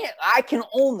I can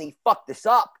only fuck this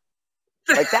up.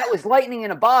 Like, that was lightning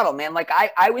in a bottle, man. Like,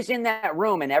 I was in that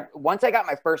room, and once I got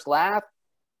my first laugh,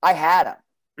 I had him.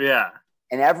 Yeah.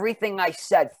 And everything I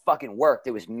said fucking worked.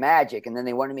 It was magic. And then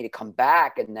they wanted me to come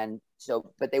back.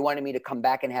 But they wanted me to come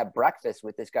back and have breakfast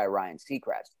with this guy, Ryan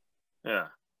Seacrest. Yeah.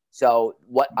 So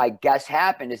what I guess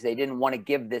happened is they didn't want to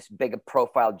give this big a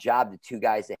profile job to 2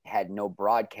 guys that had no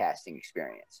broadcasting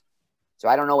experience. So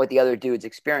I don't know what the other dude's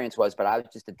experience was, but I was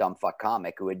just a dumb fuck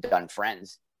comic who had done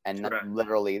Friends and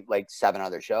literally like 7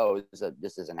 other shows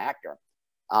just as an actor.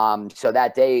 So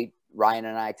that day, Ryan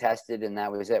and I tested, and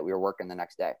that was it. We were working the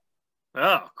next day.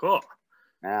 Oh, cool.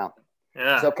 Yeah.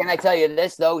 Yeah. So can I tell you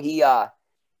this though? He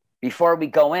before we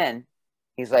go in,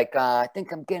 he's like, I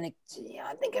think I'm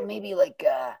maybe like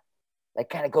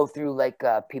kind of go through like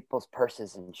people's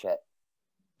purses and shit.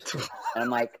 And I'm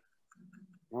like,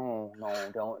 no,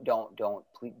 don't,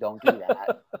 please don't do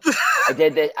that.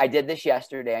 I did this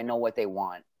yesterday. I know what they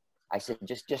want. I said,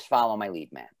 just follow my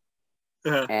lead, man.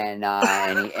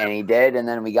 And he did, and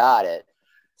then we got it.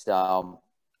 So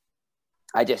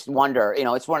I just wonder,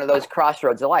 it's one of those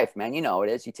crossroads of life, man. You know it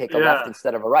is. You take a left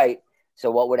instead of a right. So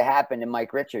what would have happened to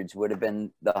Mike Richards would have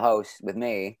been the host with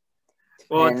me.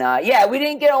 Well, and we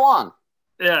didn't get along.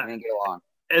 Yeah. We didn't get along.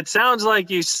 It sounds like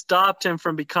you stopped him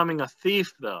from becoming a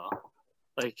thief, though.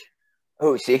 Like,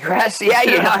 who, Seacrest?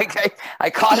 Yeah, I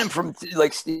caught him from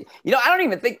like, I don't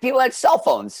even think people had cell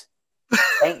phones.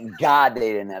 Thank God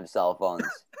they didn't have cell phones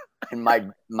in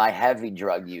my heavy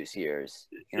drug use years.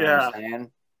 You know what I'm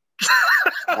saying?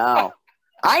 No,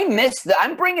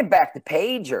 I'm bringing back the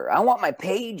pager. I want my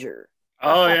pager.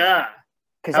 Oh yeah,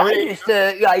 because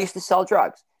I used to sell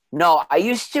drugs. No, I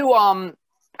used to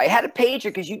I had a pager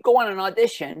because you'd go on an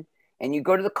audition and you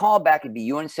go to the callback. It'd be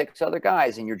you and 6 other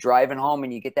guys, and you're driving home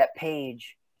and you get that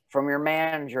page from your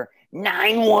manager,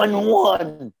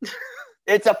 911.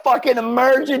 It's a fucking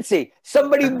emergency.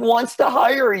 Somebody wants to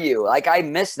hire you. Like, I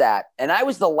miss that, and I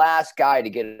was the last guy to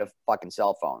get a fucking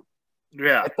cell phone.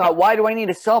 Yeah. I thought, why do I need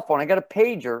a cell phone? I got a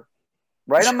pager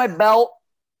right on my belt.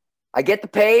 I get the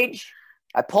page.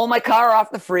 I pull my car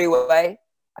off the freeway.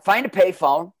 I find a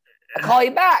payphone. I call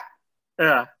you back.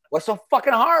 Yeah. What's so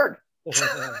fucking hard?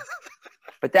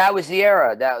 But that was the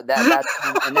era.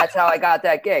 And that's how I got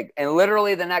that gig. And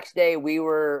literally the next day we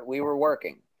were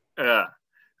working. Yeah.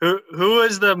 Who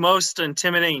was the most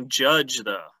intimidating judge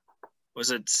though? Was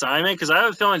it Simon? Because I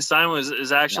have a feeling Simon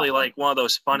is actually like one of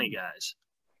those funny guys.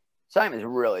 Simon's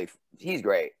he's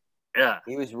great. Yeah.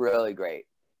 He was really great.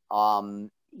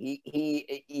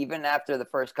 He even after the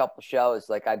first couple shows,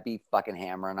 like, I'd be fucking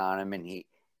hammering on him, and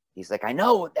he's like, I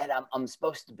know that I'm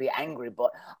supposed to be angry,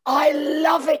 but I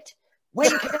love it.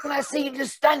 When can I see you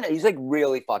just stand there? He's like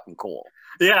really fucking cool.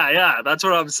 Yeah, that's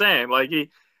what I'm saying. Like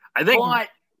I think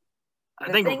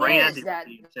Randy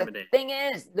the thing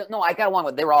is, no, I got along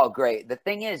with. They were all great. The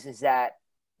thing is that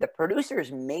the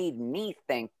producers made me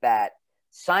think that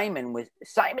Simon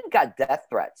got death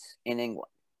threats in England.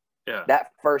 Yeah.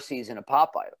 That first season of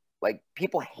Popeye, like,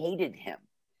 people hated him,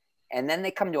 and then they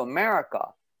come to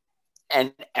America,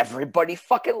 and everybody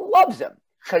fucking loves him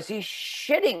because he's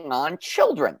shitting on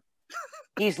children.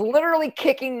 He's literally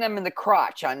kicking them in the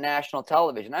crotch on national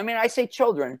television. I mean, I say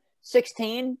children,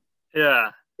 16.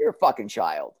 Yeah. You're a fucking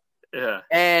child. Yeah.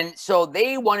 And so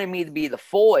they wanted me to be the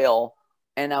foil.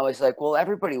 And I was like, well,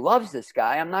 everybody loves this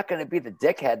guy. I'm not going to be the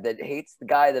dickhead that hates the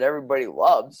guy that everybody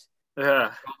loves.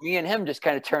 Yeah. So me and him just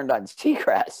kind of turned on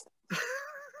Seacrest.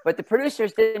 But the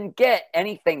producers didn't get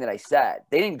anything that I said.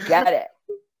 They didn't get it.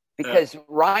 Because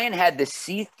Ryan had this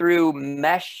see-through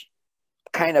mesh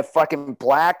kind of fucking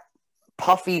black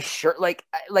puffy shirt, like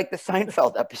the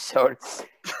Seinfeld episode.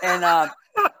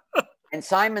 And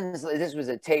Simon's, this was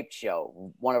a taped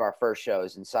show, one of our first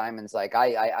shows, and Simon's like,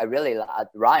 I really,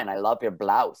 Ryan, I love your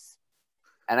blouse.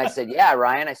 And I said, yeah,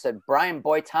 Ryan. I said, Brian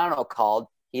Boitano called.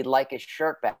 He'd like his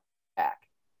shirt back.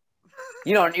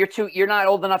 You're not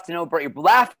old enough to know, but you're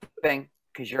laughing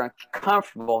because you're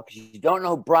uncomfortable because you don't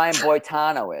know who Brian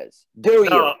Boitano is. Do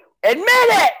you? Admit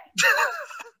it!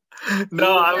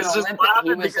 No, I was just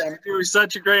laughing because you were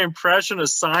such a great impression of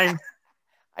Simon.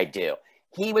 I do.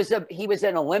 He was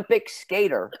an Olympic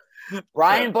skater.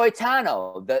 Brian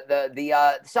Boitano,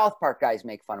 the South Park guys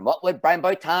make fun of him. What would Brian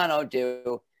Boitano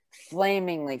do?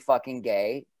 Flamingly fucking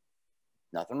gay.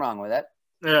 Nothing wrong with it.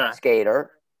 Yeah.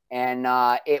 Skater. And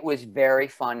it was very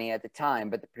funny at the time,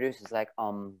 but the producer's like,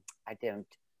 I didn't.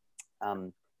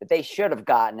 But they should have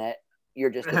gotten it. You're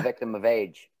just a victim of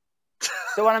age.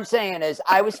 So what I'm saying is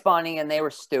I was funny and they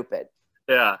were stupid.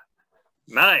 Yeah.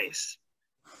 Nice.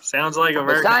 Sounds like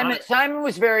American. Simon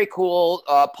was very cool.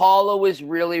 Paula was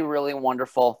really, really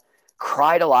wonderful.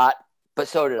 Cried a lot, but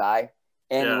so did I.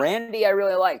 And Randy, I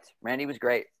really liked. Randy was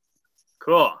great.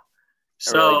 Cool.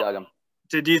 I really dug him.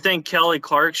 Did you think Kelly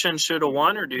Clarkson should have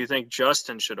won, or do you think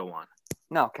Justin should have won?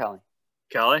 No, Kelly.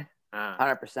 Kelly?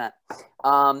 100%.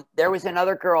 There was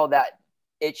another girl that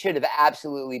it should have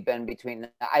absolutely been between.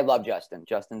 I love Justin.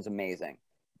 Justin's amazing.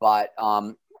 But,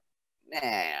 man,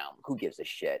 who gives a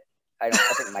shit? I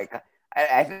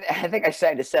think I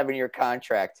signed a 7-year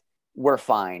contract. We're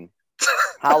fine.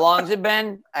 How long's it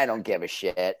been? I don't give a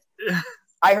shit.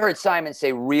 I heard Simon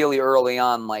say really early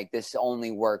on, like, this only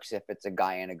works if it's a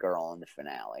guy and a girl in the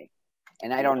finale.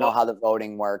 And I don't know how the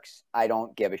voting works. I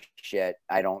don't give a shit.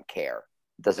 I don't care.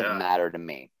 It doesn't matter to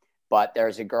me. But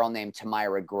there's a girl named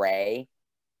Tamira Gray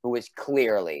who is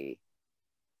clearly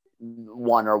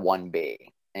 1 or 1B.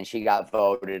 And she got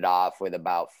voted off with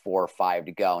about 4 or 5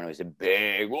 to go. And it was a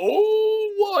big,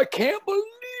 I can't believe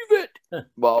it.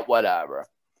 Well, whatever.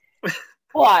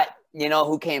 But, you know,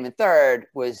 who came in third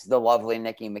was the lovely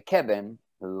Nikki McKibben,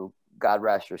 who, God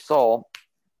rest her soul,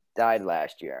 died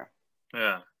last year.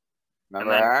 Yeah.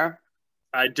 Remember her?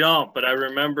 I don't, but I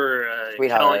remember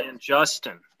Kelly and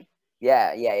Justin.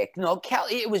 Yeah. No,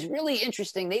 Kelly, it was really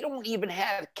interesting. They don't even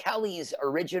have Kelly's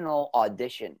original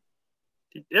audition.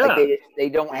 Yeah. Like they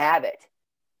don't have it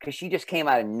because she just came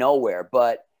out of nowhere.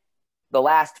 But the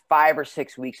last 5 or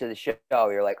 6 weeks of the show,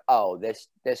 you're like, oh, this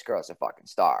girl's a fucking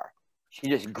star. She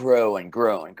just grew and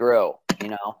grew and grew, you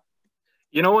know?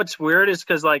 You know what's weird is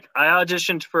because, like, I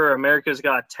auditioned for America's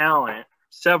Got Talent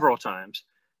several times.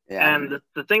 Yeah. And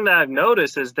the thing that I've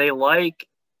noticed is they like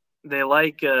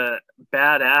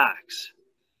bad acts.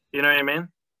 You know what I mean?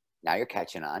 Now you're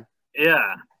catching on.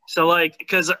 Yeah. So, like,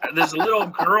 because this little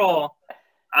girl,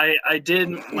 I did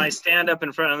my stand-up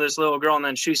in front of this little girl, and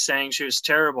then she sang she was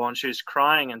terrible, and she was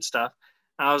crying and stuff.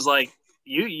 And I was like,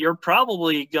 you're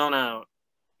probably going to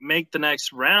make the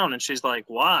next round. And she's like,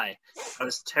 why? I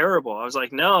was terrible. I was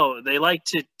like, no, they like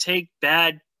to take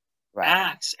bad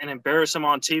acts and embarrass them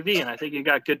on TV. And I think you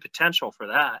got good potential for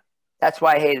that. That's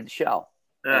why I hated the show.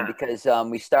 Yeah. And because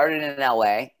we started in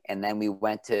LA and then we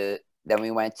went to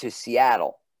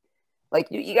Seattle. Like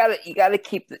you gotta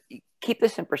keep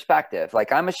this in perspective.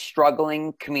 Like I'm a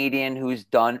struggling comedian who's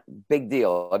done big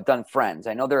deal. I've done Friends.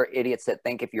 I know there are idiots that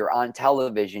think if you're on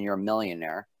television, you're a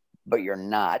millionaire, but you're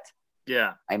not.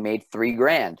 Yeah. I made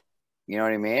 $3,000. You know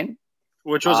what I mean?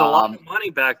 Which was a lot of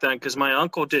money back then because my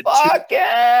uncle did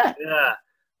yeah. Yeah.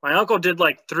 My uncle did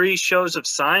like 3 shows of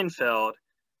Seinfeld,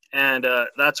 and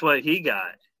that's what he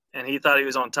got. And he thought he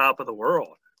was on top of the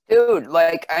world. Dude,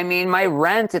 like, I mean, my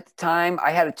rent at the time, I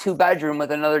had a 2-bedroom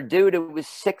with another dude. It was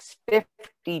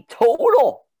 $650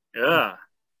 total. Yeah.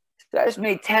 So I just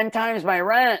made 10 times my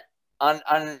rent on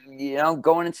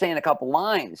going and saying a couple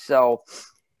lines. So,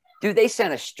 dude, they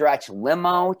sent a stretch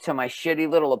limo to my shitty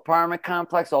little apartment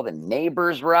complex. All the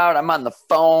neighbors were out. I'm on the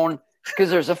phone because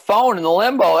there's a phone in the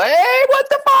limo. Hey, what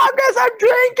the fuck is I'm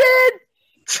drinking?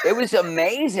 It was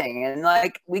amazing. And,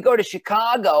 like, we go to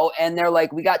Chicago, and they're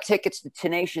like, we got tickets to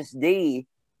Tenacious D.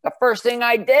 The first thing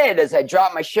I did is I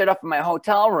dropped my shit up in my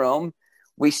hotel room.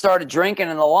 We started drinking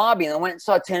in the lobby, and I went and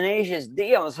saw Tenacious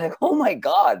D. I was like, oh, my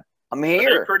God, I'm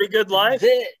here. Pretty good life.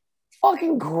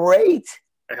 Fucking great.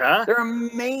 Uh-huh. They're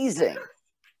amazing.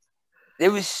 It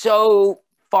was so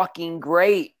fucking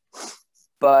great.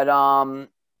 But,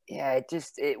 yeah,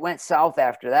 it went south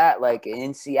after that. Like,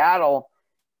 in Seattle,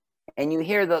 and you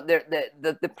hear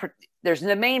there's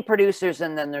the main producers,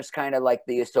 and then there's kind of like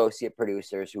the associate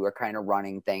producers who are kind of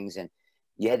running things, and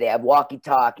they have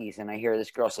walkie-talkies, and I hear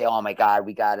this girl say, oh my God,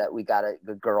 we got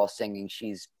a girl singing,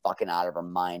 she's fucking out of her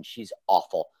mind, she's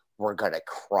awful, we're gonna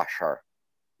crush her.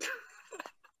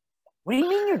 What do you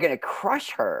mean you're gonna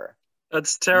crush her?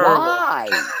 That's terrible.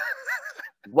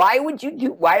 Why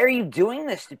are you doing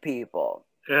this to people?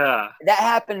 Yeah, that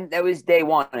happened. That was day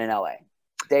 1 in LA.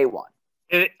 Day 1.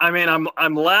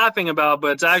 I'm laughing about,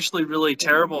 but it's actually really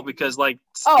terrible because, like,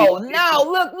 no!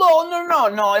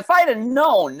 If I'd have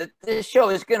known that this show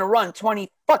is gonna run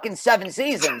 27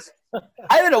 seasons,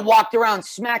 I would have walked around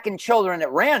smacking children at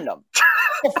random.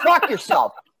 Well, fuck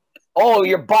yourself. Oh,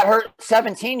 your butthurt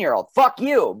 17-year-old. Fuck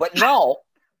you. But no,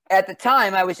 at the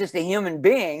time I was just a human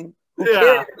being who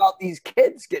cared about these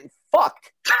kids getting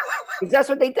fucked. Because that's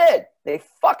what they did. They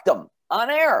fucked them on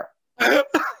air.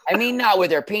 I mean, not with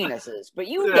their penises, but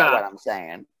you get what I'm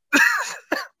saying.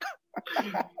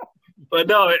 But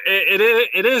no,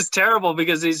 it is terrible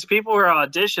because these people who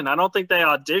audition, I don't think they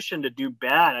audition to do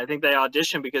bad. I think they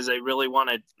audition because they really want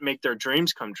to make their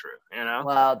dreams come true, you know?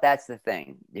 Well, that's the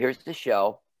thing. Here's the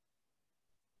show.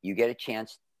 You get a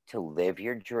chance to live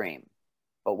your dream.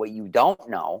 But what you don't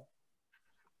know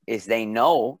is they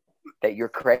know that you're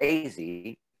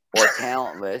crazy or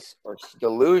talentless or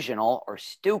delusional or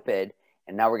stupid.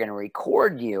 And now we're going to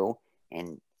record you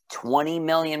and 20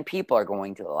 million people are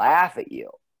going to laugh at you.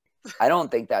 I don't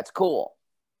think that's cool.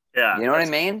 Yeah. You know what I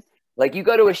mean? Like you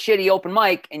go to a shitty open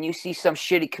mic and you see some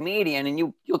shitty comedian and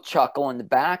you'll chuckle in the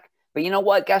back. But you know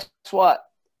what? Guess what?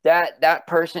 That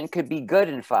person could be good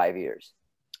in 5 years.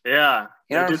 Yeah.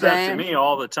 You know they what do I'm that saying? to me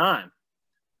all the time.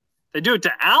 They do it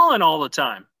to Alan all the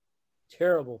time.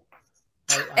 Terrible.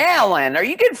 Alan, are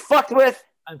you getting fucked with?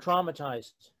 I'm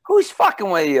traumatized. Who's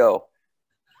fucking with you?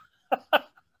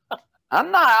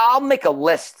 I'm not. I'll make a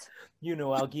list. You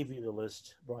know, I'll give you the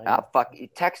list, Brian. I'll fuck you.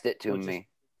 Text it to We'll me.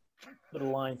 Put a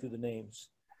line through the names.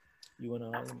 You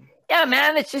and I. Yeah,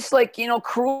 man. It's just like, you know,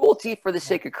 cruelty for the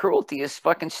sake of cruelty is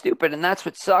fucking stupid. And that's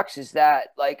what sucks is that,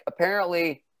 like,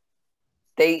 apparently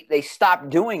they stopped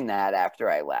doing that after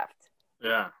I left.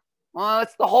 Yeah. Well,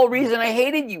 that's the whole reason I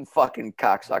hated you fucking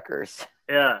cocksuckers.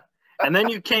 Yeah. And then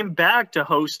you came back to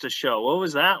host a show. What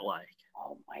was that like?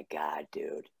 Oh, my God,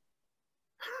 dude.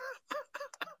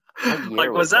 Like,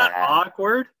 was that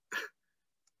awkward?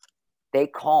 They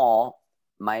call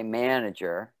my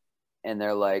manager and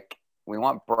they're like, we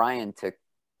want Brian to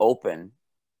open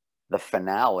the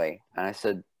finale. And I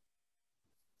said,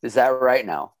 is that right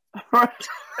now?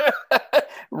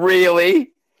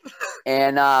 Really?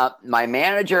 And my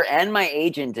manager and my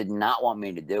agent did not want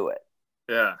me to do it.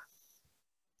 Yeah.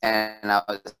 And I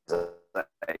was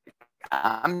like,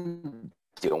 I'm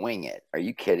doing it. Are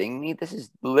you kidding me? This has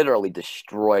literally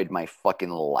destroyed my fucking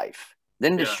life.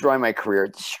 Didn't destroy my career.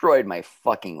 It destroyed my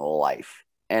fucking life.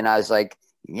 And I was like,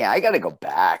 yeah, I got to go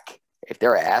back if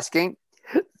they're asking.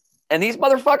 And these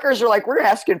motherfuckers are like, we're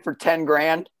asking for 10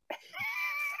 grand.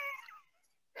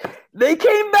 They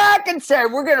came back and said,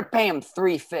 we're going to pay him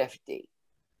 $350.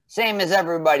 Same as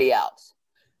everybody else.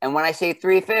 And when I say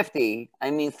 $350, I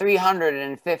mean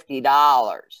 $350.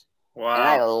 Wow. And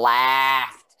I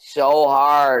laughed so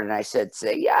hard. And I said,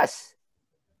 say yes.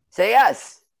 Say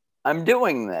yes. I'm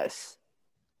doing this.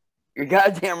 You're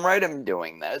goddamn right I'm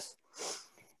doing this.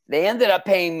 They ended up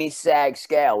paying me SAG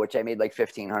scale, which I made like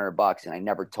 $1,500. And I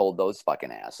never told those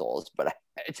fucking assholes. But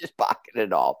I just pocketed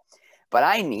it all. But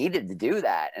I needed to do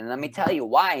that. And let me tell you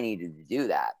why I needed to do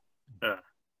that. Yeah.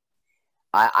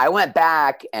 I went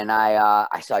back and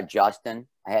I saw Justin.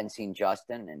 I hadn't seen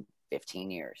Justin in 15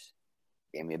 years.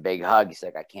 Gave me a big hug. He's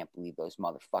like, I can't believe those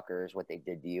motherfuckers, what they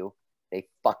did to you. They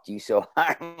fucked you so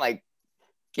hard. I'm like,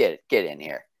 get in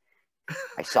here.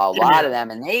 I saw a lot of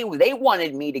them, and they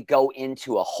wanted me to go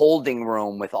into a holding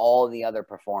room with all the other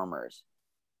performers.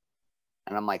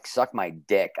 And I'm like, suck my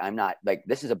dick. I'm not, like,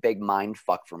 this is a big mind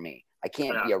fuck for me. I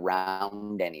can't be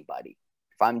around anybody.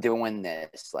 If I'm doing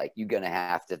this, like, you're going to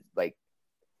have to, like,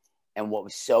 and what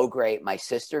was so great, my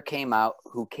sister came out,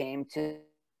 who came to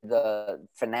the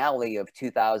finale of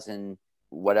 2000,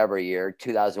 whatever year,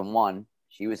 2001.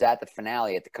 She was at the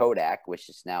finale at the Kodak, which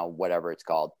is now whatever it's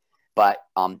called. But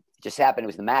just happened, it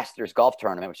was the Masters golf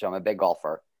tournament, which I'm a big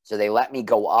golfer. So they let me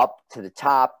go up to the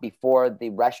top before the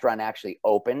restaurant actually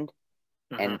opened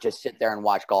and just sit there and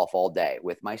watch golf all day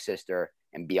with my sister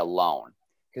and be alone.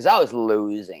 Because I was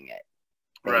losing it.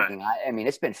 Thinking, I mean,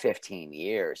 it's been 15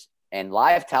 years. And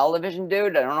live television,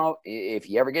 dude, I don't know if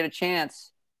you ever get a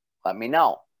chance, let me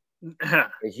know.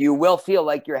 Because you will feel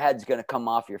like your head's going to come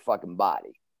off your fucking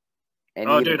body.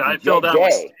 And dude, I feel that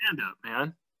with stand-up,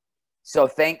 man. So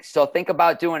think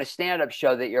about doing a stand-up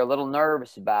show that you're a little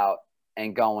nervous about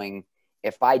and going,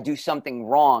 if I do something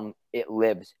wrong, it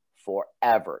lives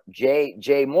forever.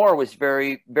 Jay Moore was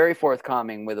very, very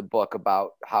forthcoming with a book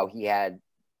about how he had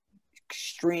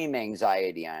extreme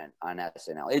anxiety on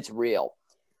SNL. It's real.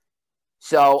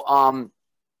 So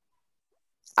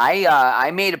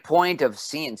I made a point of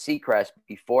seeing Seacrest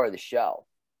before the show.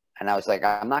 And I was like,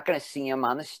 I'm not going to see him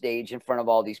on the stage in front of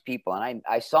all these people. And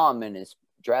I saw him in his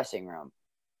dressing room.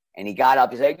 And he got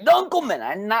up. He's like, Dunkleman.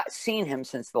 I've not seen him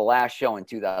since the last show in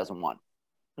 2001.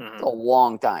 It's a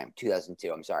long time.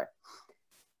 2002, I'm sorry.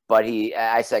 But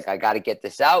I said, I got to get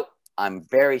this out. I'm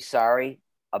very sorry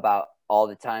about all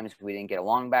the times we didn't get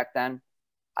along back then.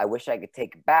 I wish I could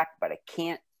take it back, but I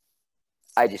can't.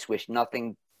 I just wish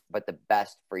nothing but the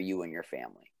best for you and your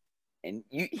family. And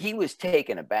he was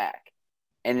taken aback.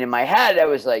 And in my head, I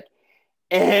was like,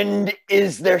 and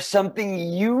is there something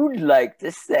you'd like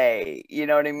to say? You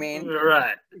know what I mean?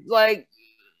 Right. Like,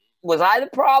 Was I the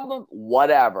problem?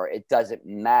 Whatever. It doesn't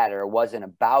matter. It wasn't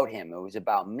about him. It was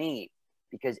about me.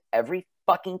 Because every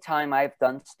fucking time I've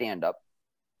done stand-up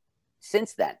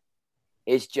since then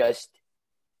is just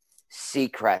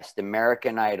Seacrest,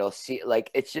 American Idol.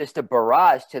 It's just a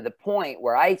barrage to the point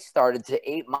where I started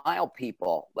to 8 Mile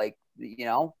people. Like, you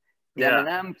know, the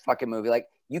Eminem fucking movie. Like,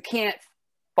 you can't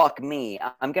fuck me.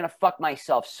 I'm going to fuck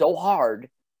myself so hard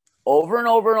over and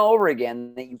over and over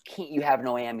again that you have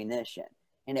no ammunition.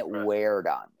 And it weared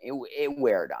on. It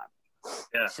weared on.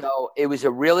 Yeah. So it was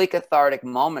a really cathartic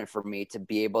moment for me to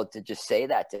be able to just say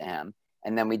that to him.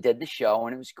 And then we did the show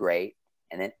and it was great.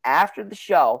 And then after the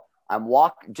show, I'm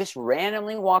just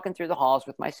randomly walking through the halls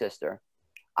with my sister.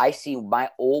 I see one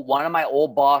of my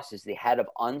old bosses, the head of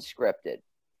Unscripted.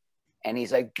 And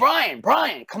he's like, Brian,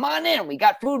 come on in. We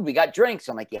got food. We got drinks.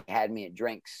 I'm like, you had me at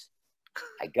drinks.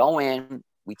 I go in.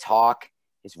 We talk.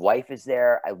 His wife is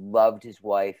there. I loved his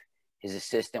wife. His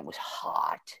assistant was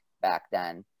hot back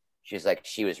then.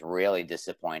 She was really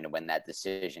disappointed when that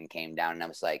decision came down. And I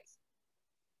was like,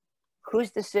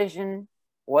 whose decision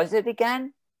was it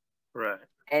again? Right.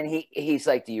 And he's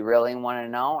like, do you really want to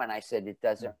know? And I said, it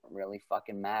doesn't really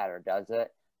fucking matter, does it?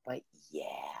 But yeah.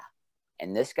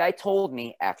 And this guy told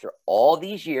me after all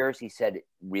these years, he said it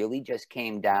really just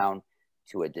came down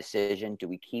to a decision. Do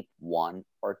we keep 1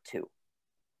 or 2?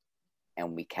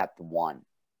 And we kept 1.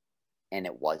 And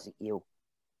it wasn't you.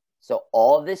 So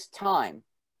all this time,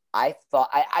 I thought,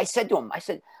 I said to him,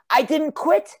 I didn't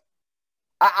quit.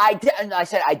 I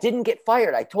said, I didn't get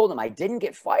fired. I told him I didn't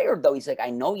get fired, though. He's like, I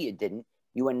know you didn't.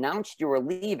 You announced you were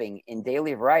leaving in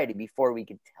Daily Variety before we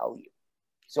could tell you.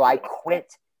 So I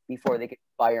quit before they could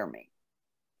fire me.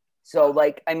 So,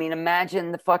 like, I mean,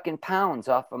 imagine the fucking pounds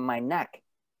off of my neck.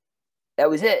 That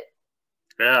was it.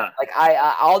 Yeah. Like,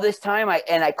 I all this time,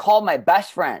 I called my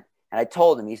best friend. And I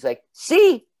told him, he's like,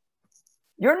 see,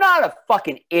 you're not a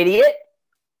fucking idiot.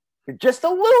 You're just a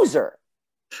loser.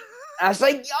 And I was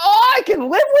like, oh, I can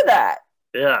live with that.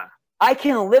 Yeah. I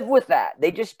can live with that.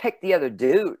 They just picked the other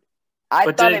dude. I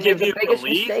thought I made the biggest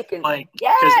mistake. I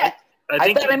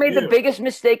thought I made the biggest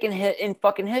mistake in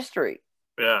fucking history.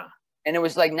 Yeah. And it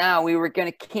was like, nah, we were going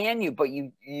to can you, but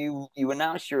you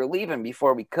announced you were leaving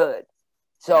before we could.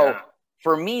 So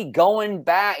for me, going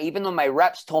back, even though my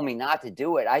reps told me not to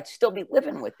do it, I'd still be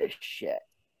living with this shit.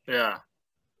 Yeah.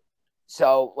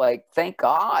 So, like, thank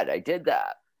God I did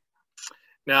that.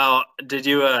 Now, did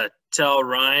you tell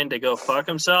Ryan to go fuck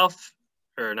himself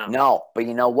or no? No, but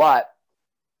you know what?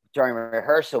 During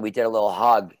rehearsal, we did a little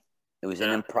hug. It was an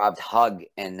improv hug.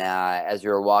 And as we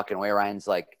were walking away, Ryan's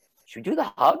like, should we do the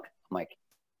hug? I'm like,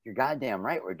 you're goddamn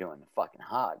right we're doing the fucking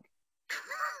hug.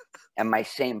 And my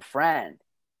same friend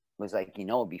was like, you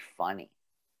know what would be funny?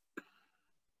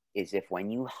 Is if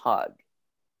when you hug,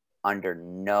 under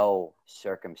no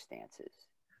circumstances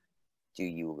do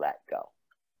you let go.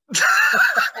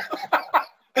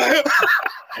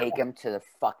 Take him to the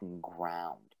fucking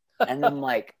ground. And I'm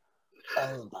like,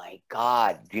 oh my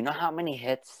God. Do you know how many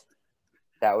hits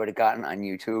that would have gotten on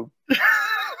YouTube?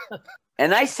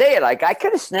 And I say it like I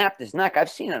could have snapped his neck.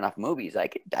 I've seen enough movies. I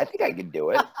think I could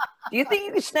do it. Do you think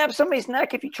you could snap somebody's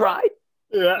neck if you tried?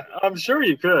 Yeah, I'm sure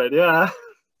you could. Yeah.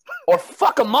 Or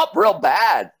fuck them up real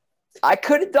bad. I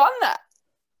could have done that.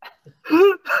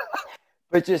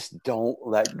 But just don't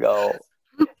let go.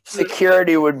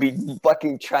 Security would be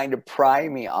fucking trying to pry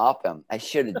me off him. I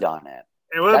should have done it.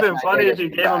 It would have been funny if you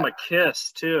gave him a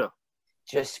kiss, too.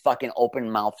 Just fucking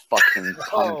open mouth fucking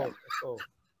tongue. Oh.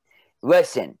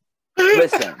 Listen.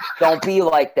 Don't be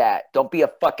like that. Don't be a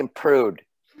fucking prude.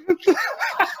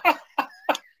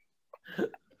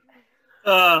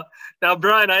 Now,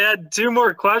 Brian, I had 2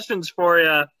 more questions for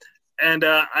you. And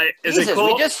Jesus, it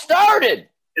cool? We just started.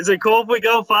 Is it cool if we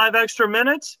go 5 extra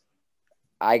minutes?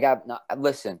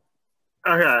 Listen.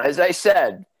 Okay. As I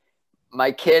said,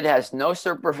 my kid has no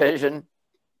supervision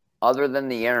other than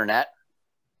the internet.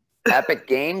 Epic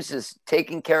Games is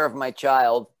taking care of my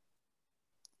child.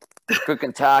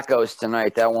 Cooking tacos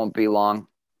tonight. That won't be long.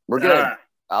 We're good. Right.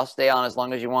 I'll stay on as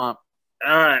long as you want.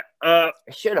 All right. I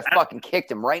should have fucking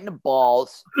kicked him right in the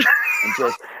balls and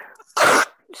just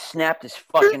snapped his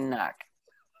fucking neck.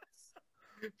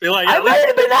 Like, I might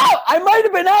have been out. I might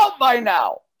have been out by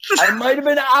now. I might have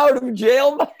been out of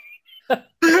jail.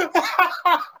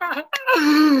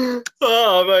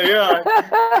 Oh my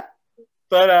God.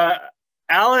 But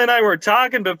Alan and I were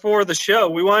talking before the show.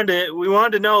 We wanted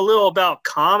to know a little about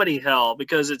Comedy Hell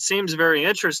because it seems very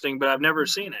interesting, but I've never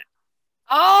seen it.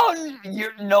 Oh,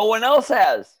 no one else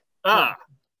has. Ah.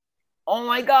 Oh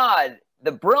my God.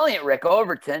 The brilliant Rick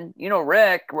Overton. You know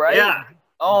Rick, right? Yeah.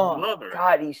 Oh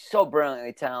God, he's so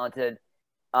brilliantly talented.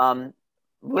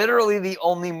 literally the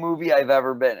only movie I've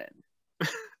ever been in.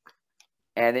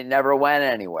 And it never went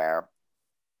anywhere.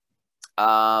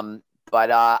 But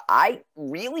I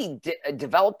really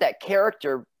developed that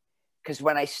character because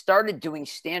when I started doing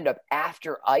stand-up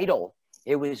after Idol,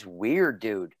 it was weird,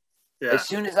 dude. Yeah. As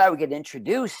soon as I would get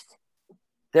introduced,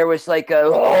 there was like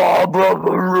the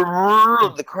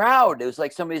crowd. It was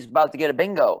like somebody's about to get a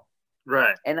bingo.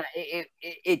 Right. And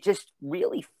it just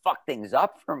really fucked things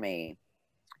up for me.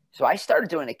 So I started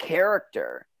doing a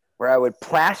character where I would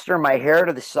plaster my hair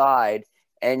to the side,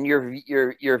 and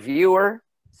your viewer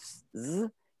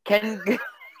can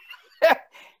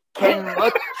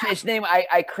look his name.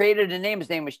 I created a name. His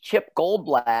name was Chip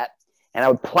Goldblatt, and I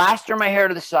would plaster my hair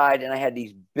to the side, and I had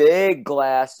these big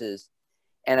glasses,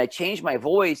 and I changed my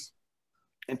voice,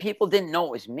 and people didn't know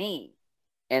it was me.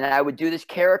 And I would do this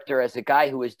character as a guy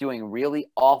who was doing really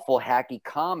awful, hacky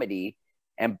comedy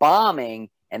and bombing,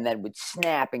 and then would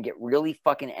snap and get really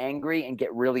fucking angry and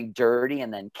get really dirty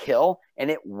and then kill.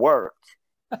 And it worked.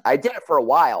 I did it for a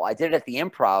while. I did it at the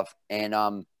Improv,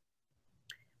 and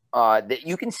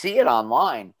you can see it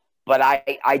online. But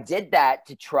I did that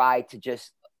to try to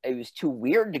just, it was too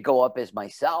weird to go up as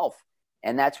myself.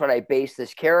 And that's what I based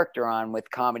this character on with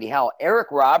Comedy Hell. Eric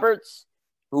Roberts,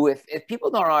 who, if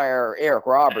people don't know who Eric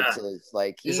Roberts is,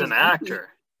 like he's an actor.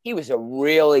 He was a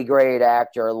really great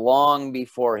actor long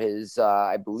before his,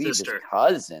 I believe, sister. his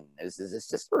cousin. Is his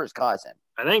sister or his cousin?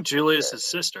 I think Julia's his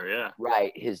sister, yeah.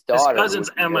 Right. His daughter. His cousin's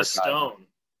Emma Stone.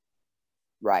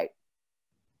 Right.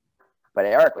 But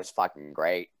Eric was fucking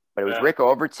great. But it was Rick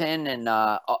Overton and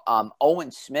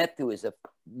Owen Smith, who is a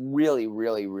really,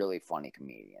 really, really funny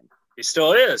comedian. He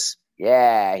still is.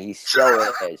 Yeah, he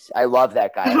still is. I love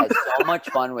that guy. I had so much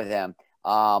fun with him.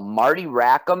 Marty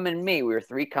Rackham and me, we were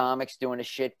three comics doing a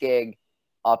shit gig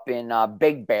up in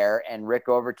Big Bear, and Rick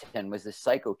Overton was the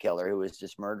psycho killer who was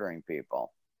just murdering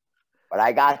people. But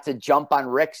I got to jump on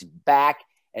Rick's back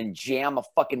and jam a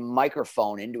fucking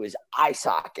microphone into his eye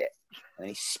socket. And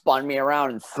he spun me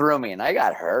around and threw me, and I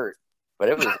got hurt. But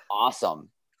it was awesome.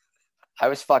 I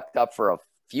was fucked up for a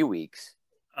few weeks.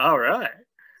 All right.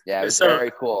 Yeah, it was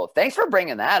very cool. Thanks for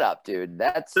bringing that up, dude.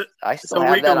 I still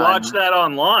have we can watch that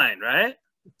online, right?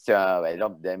 So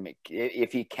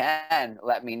if you can,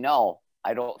 let me know.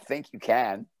 I don't think you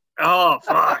can. Oh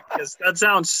fuck! That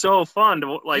sounds so fun.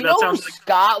 Sounds like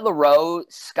Scott LaRose.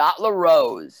 Scott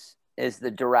LaRose is the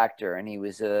director, and he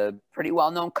was a pretty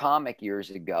well-known comic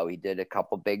years ago. He did a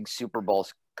couple big Super Bowl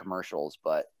commercials,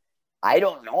 but I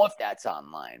don't know if that's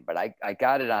online. But I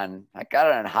got it on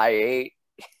High 8.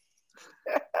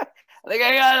 I think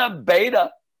I got a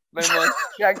beta. Maybe let's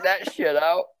check that shit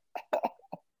out.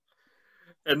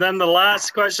 And then the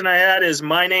last question I had is,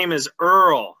 My Name is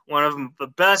Earl, one of the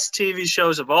best TV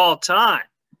shows of all time.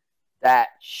 That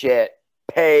shit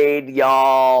paid,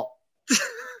 y'all.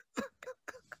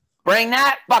 Bring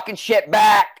that fucking shit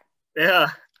back. Yeah.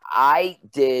 I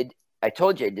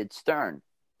told you I did Stern.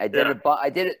 I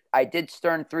did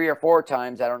Stern 3 or 4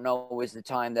 times. I don't know if it was the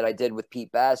time that I did with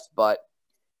Pete Best, but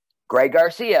Greg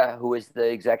Garcia, who is the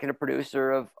executive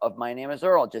producer of My Name is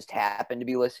Earl, just happened to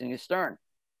be listening to Stern.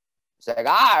 It's like,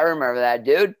 I remember that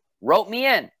dude. Wrote me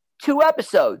in. 2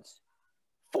 episodes.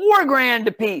 $4,000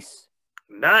 a piece.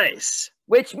 Nice.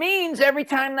 Which means every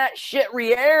time that shit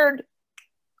re-aired,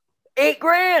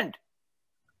 $8,000.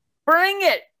 Bring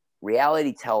it.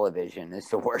 Reality television is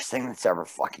the worst thing that's ever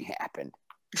fucking happened.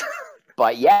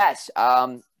 But yes,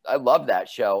 I love that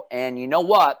show. And you know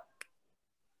what?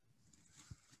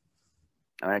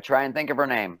 I'm going to try and think of her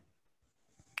name.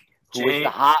 Who was the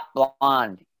hot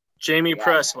blonde? Jamie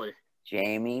Presley.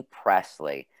 Jamie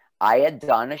Presley. I had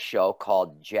done a show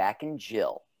called Jack and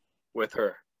Jill. With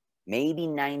her. Maybe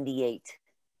 98.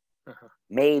 Uh-huh.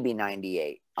 Maybe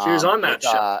 98. She was on that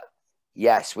show.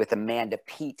 Yes, with Amanda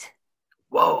Peet.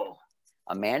 Whoa.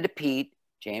 Amanda Peet,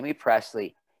 Jamie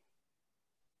Presley.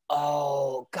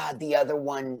 Oh, God, the other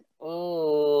one.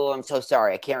 Oh, I'm so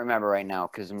sorry. I can't remember right now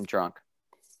because I'm drunk.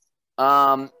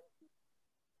 I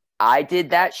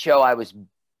did that show. I was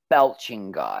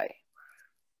belching guy.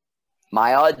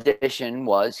 My audition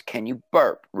was, can you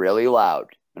burp really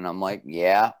loud? And I'm like,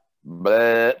 yeah.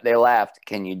 But they laughed.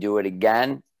 Can you do it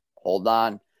again? Hold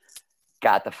on.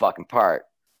 Got the fucking part.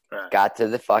 Right. Got to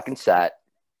the fucking set.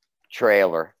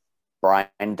 Trailer. Brian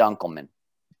Dunkleman.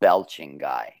 Belching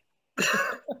guy.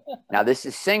 Now, this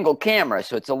is single camera,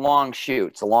 so it's a long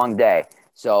shoot. It's a long day.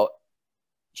 So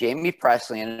Jamie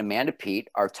Presley and Amanda Peet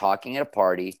are talking at a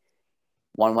party.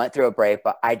 One went through a break,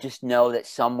 but I just know that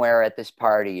somewhere at this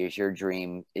party is your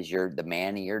dream, the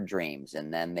man of your dreams.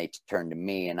 And then they turn to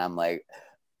me, and I'm like,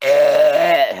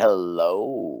 hello.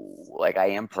 Like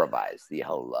I improvised the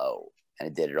hello. And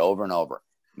I did it over and over.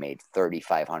 Made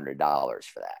 $3,500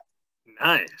 for that.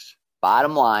 Nice.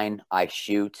 Bottom line, I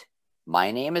shoot.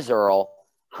 My name is Earl.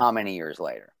 How many years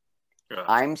later?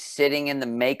 I'm sitting in the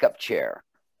makeup chair.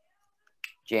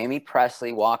 Jamie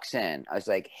Presley walks in. I was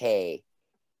like, hey,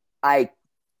 I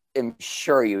am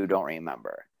sure you don't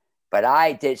remember. But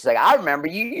I did. She's like, I remember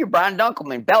you. You're Brian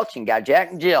Dunkleman, belching, got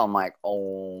Jack and Jill. I'm like,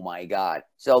 oh, my God.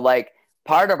 So, like,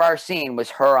 part of our scene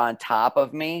was her on top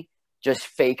of me, just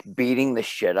fake beating the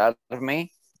shit out of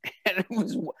me. And I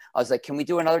was like, can we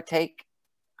do another take?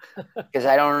 Because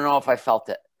I don't know if I felt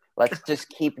it. Let's just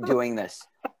keep doing this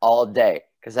all day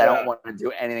because I don't want to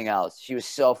do anything else. She was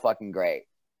so fucking great.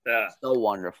 Yeah. So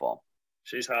wonderful.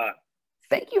 She's hot.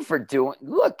 Thank you for doing.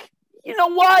 Look, you know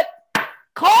what?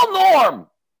 Call Norm.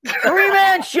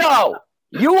 3-man show.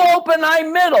 You open, I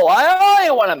middle. I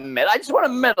don't want to middle. I just want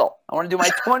to middle. I want to do my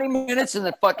 20 minutes and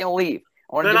then fucking leave.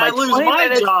 Then I lose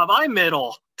my job. I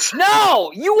middle.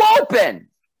 No, you open.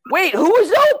 Wait, who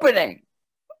is opening?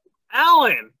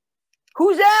 Alan.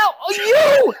 Who's out? Oh,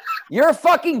 you! You're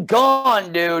fucking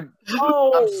gone, dude.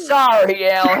 Oh, I'm sorry,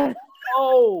 Alan.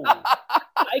 Oh,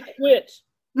 I quit.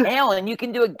 Alan, you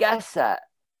can do a guest set.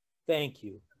 Thank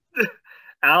you.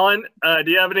 Alan,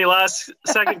 do you have any last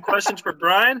second questions for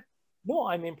Brian? No,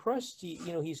 I'm impressed.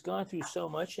 He's gone through so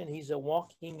much, and he's a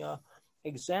walking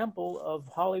example of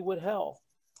Hollywood hell.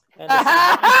 And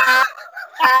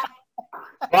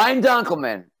Brian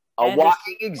Dunkleman, a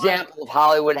walking example of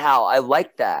Hollywood hell. I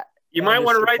like that. You might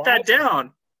want to write that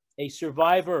down. A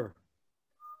survivor.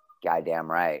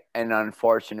 Goddamn right. An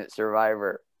unfortunate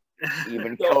survivor.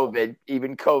 Even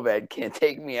COVID can't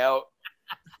take me out.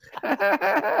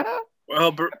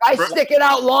 Well, if I stick it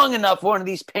out long enough, one of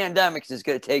these pandemics is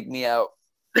going to take me out.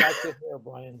 Like the hair,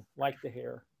 Brian. Like the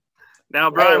hair. Now,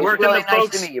 Brian, where can really the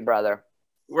folks nice to meet you, brother?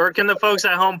 Where can the folks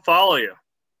at home follow you?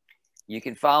 You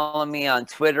can follow me on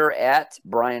Twitter at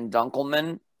Brian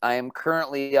Dunkleman. I am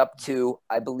currently up to,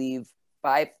 I believe,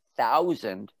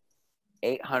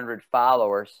 5,800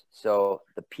 followers. So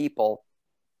the people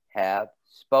have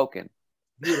spoken.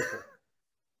 Beautiful.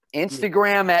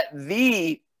 Instagram at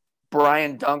the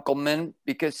Brian Dunkleman,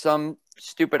 because some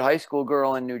stupid high school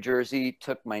girl in New Jersey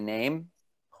took my name.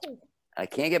 I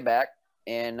can't get back,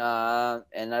 and I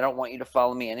don't want you to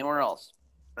follow me anywhere else.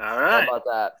 All right. How about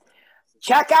that?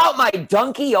 Check out my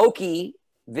Donkey Okie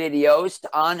videos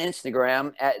on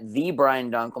Instagram at the Brian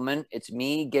Dunkleman. It's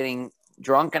me getting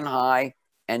drunk and high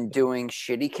and doing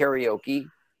shitty karaoke,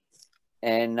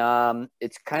 and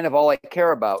it's kind of all I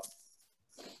care about,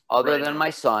 other than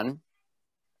my son.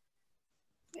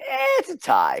 It's a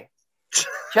tie.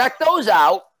 Check those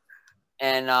out,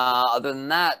 and other than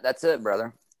that, that's it,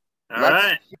 brother. All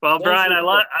right. Well, Brian,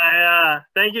 I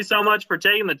thank you so much for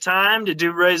taking the time to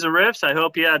do Razor Riffs. I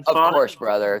hope you had fun. Of course,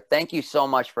 brother. Thank you so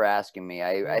much for asking me.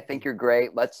 I think you're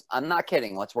great. I'm not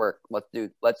kidding. Let's work. Let's do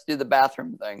the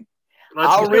bathroom thing.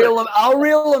 I'll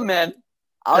reel him in.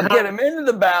 I'll get him into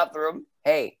the bathroom.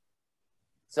 Hey,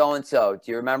 so and so, do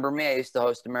you remember me? I used to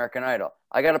host American Idol.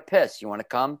 I got to piss. You want to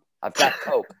come? I've got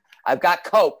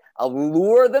Coke. I'll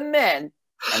lure them in,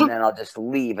 and then I'll just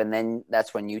leave, and then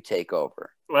that's when you take over.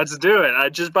 Let's do it. I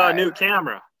just bought a new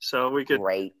camera, so we could.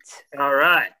 Great. All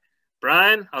right.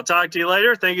 Brian, I'll talk to you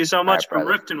later. Thank you so much for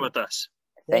rifting with us.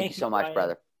 Thank you so much,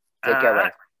 brother. Take care,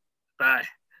 brother. Bye.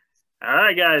 All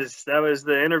right, guys. That was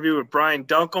the interview with Brian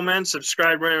Dunkleman.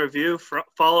 Subscribe, rate, and review.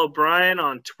 Follow Brian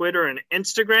on Twitter and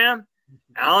Instagram.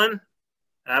 Alan,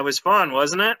 that was fun,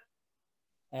 wasn't it?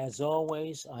 As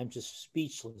always, I'm just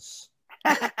speechless.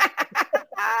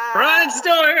 Brian's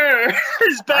still here.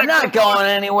 He's back. I'm not going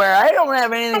anywhere. I don't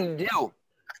have anything to do.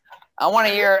 I want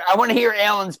to hear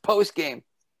Alan's post game.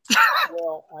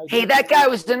 Well, hey, that guy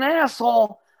was an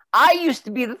asshole. I used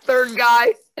to be the third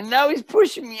guy, and now he's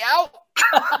pushing me out.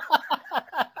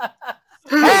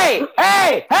 Hey!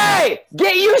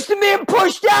 Get used to being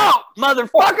pushed out,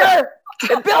 motherfucker!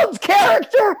 It builds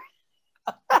character.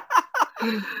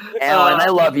 Alan, I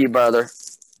love you, brother.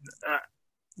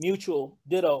 Mutual.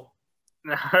 Ditto.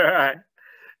 All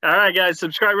right, guys.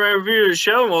 Subscribe, rate, review the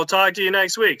show, and we'll talk to you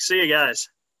next week. See you guys.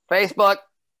 Facebook.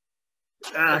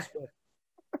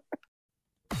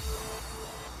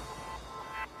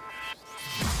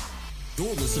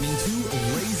 You're listening to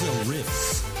Razor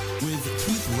Riffs with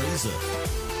Keith Razor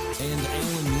and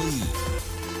Alan Lee,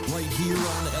 right here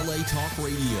on LA Talk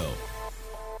Radio.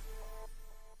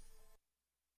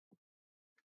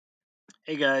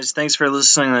 Hey guys, thanks for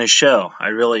listening to the show. I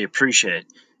really appreciate it.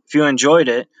 If you enjoyed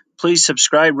it, please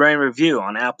subscribe, rate, and review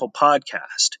on Apple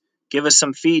Podcast. Give us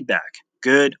some feedback.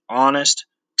 Good, honest,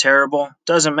 terrible,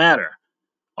 doesn't matter.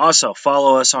 Also,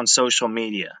 follow us on social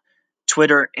media.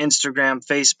 Twitter, Instagram,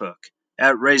 Facebook.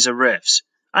 at Razor Riffs.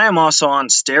 I am also on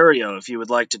Stereo if you would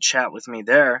like to chat with me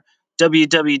there,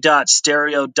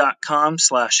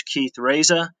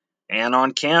 www.stereo.com/KeithReza, and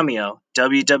on Cameo,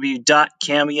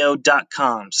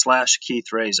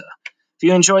 www.cameo.com/KeithReza. If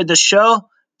you enjoyed the show,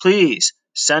 please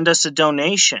send us a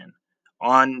donation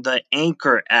on the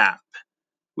Anchor app.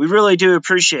 We really do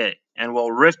appreciate it, and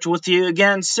we'll riff with you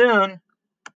again soon.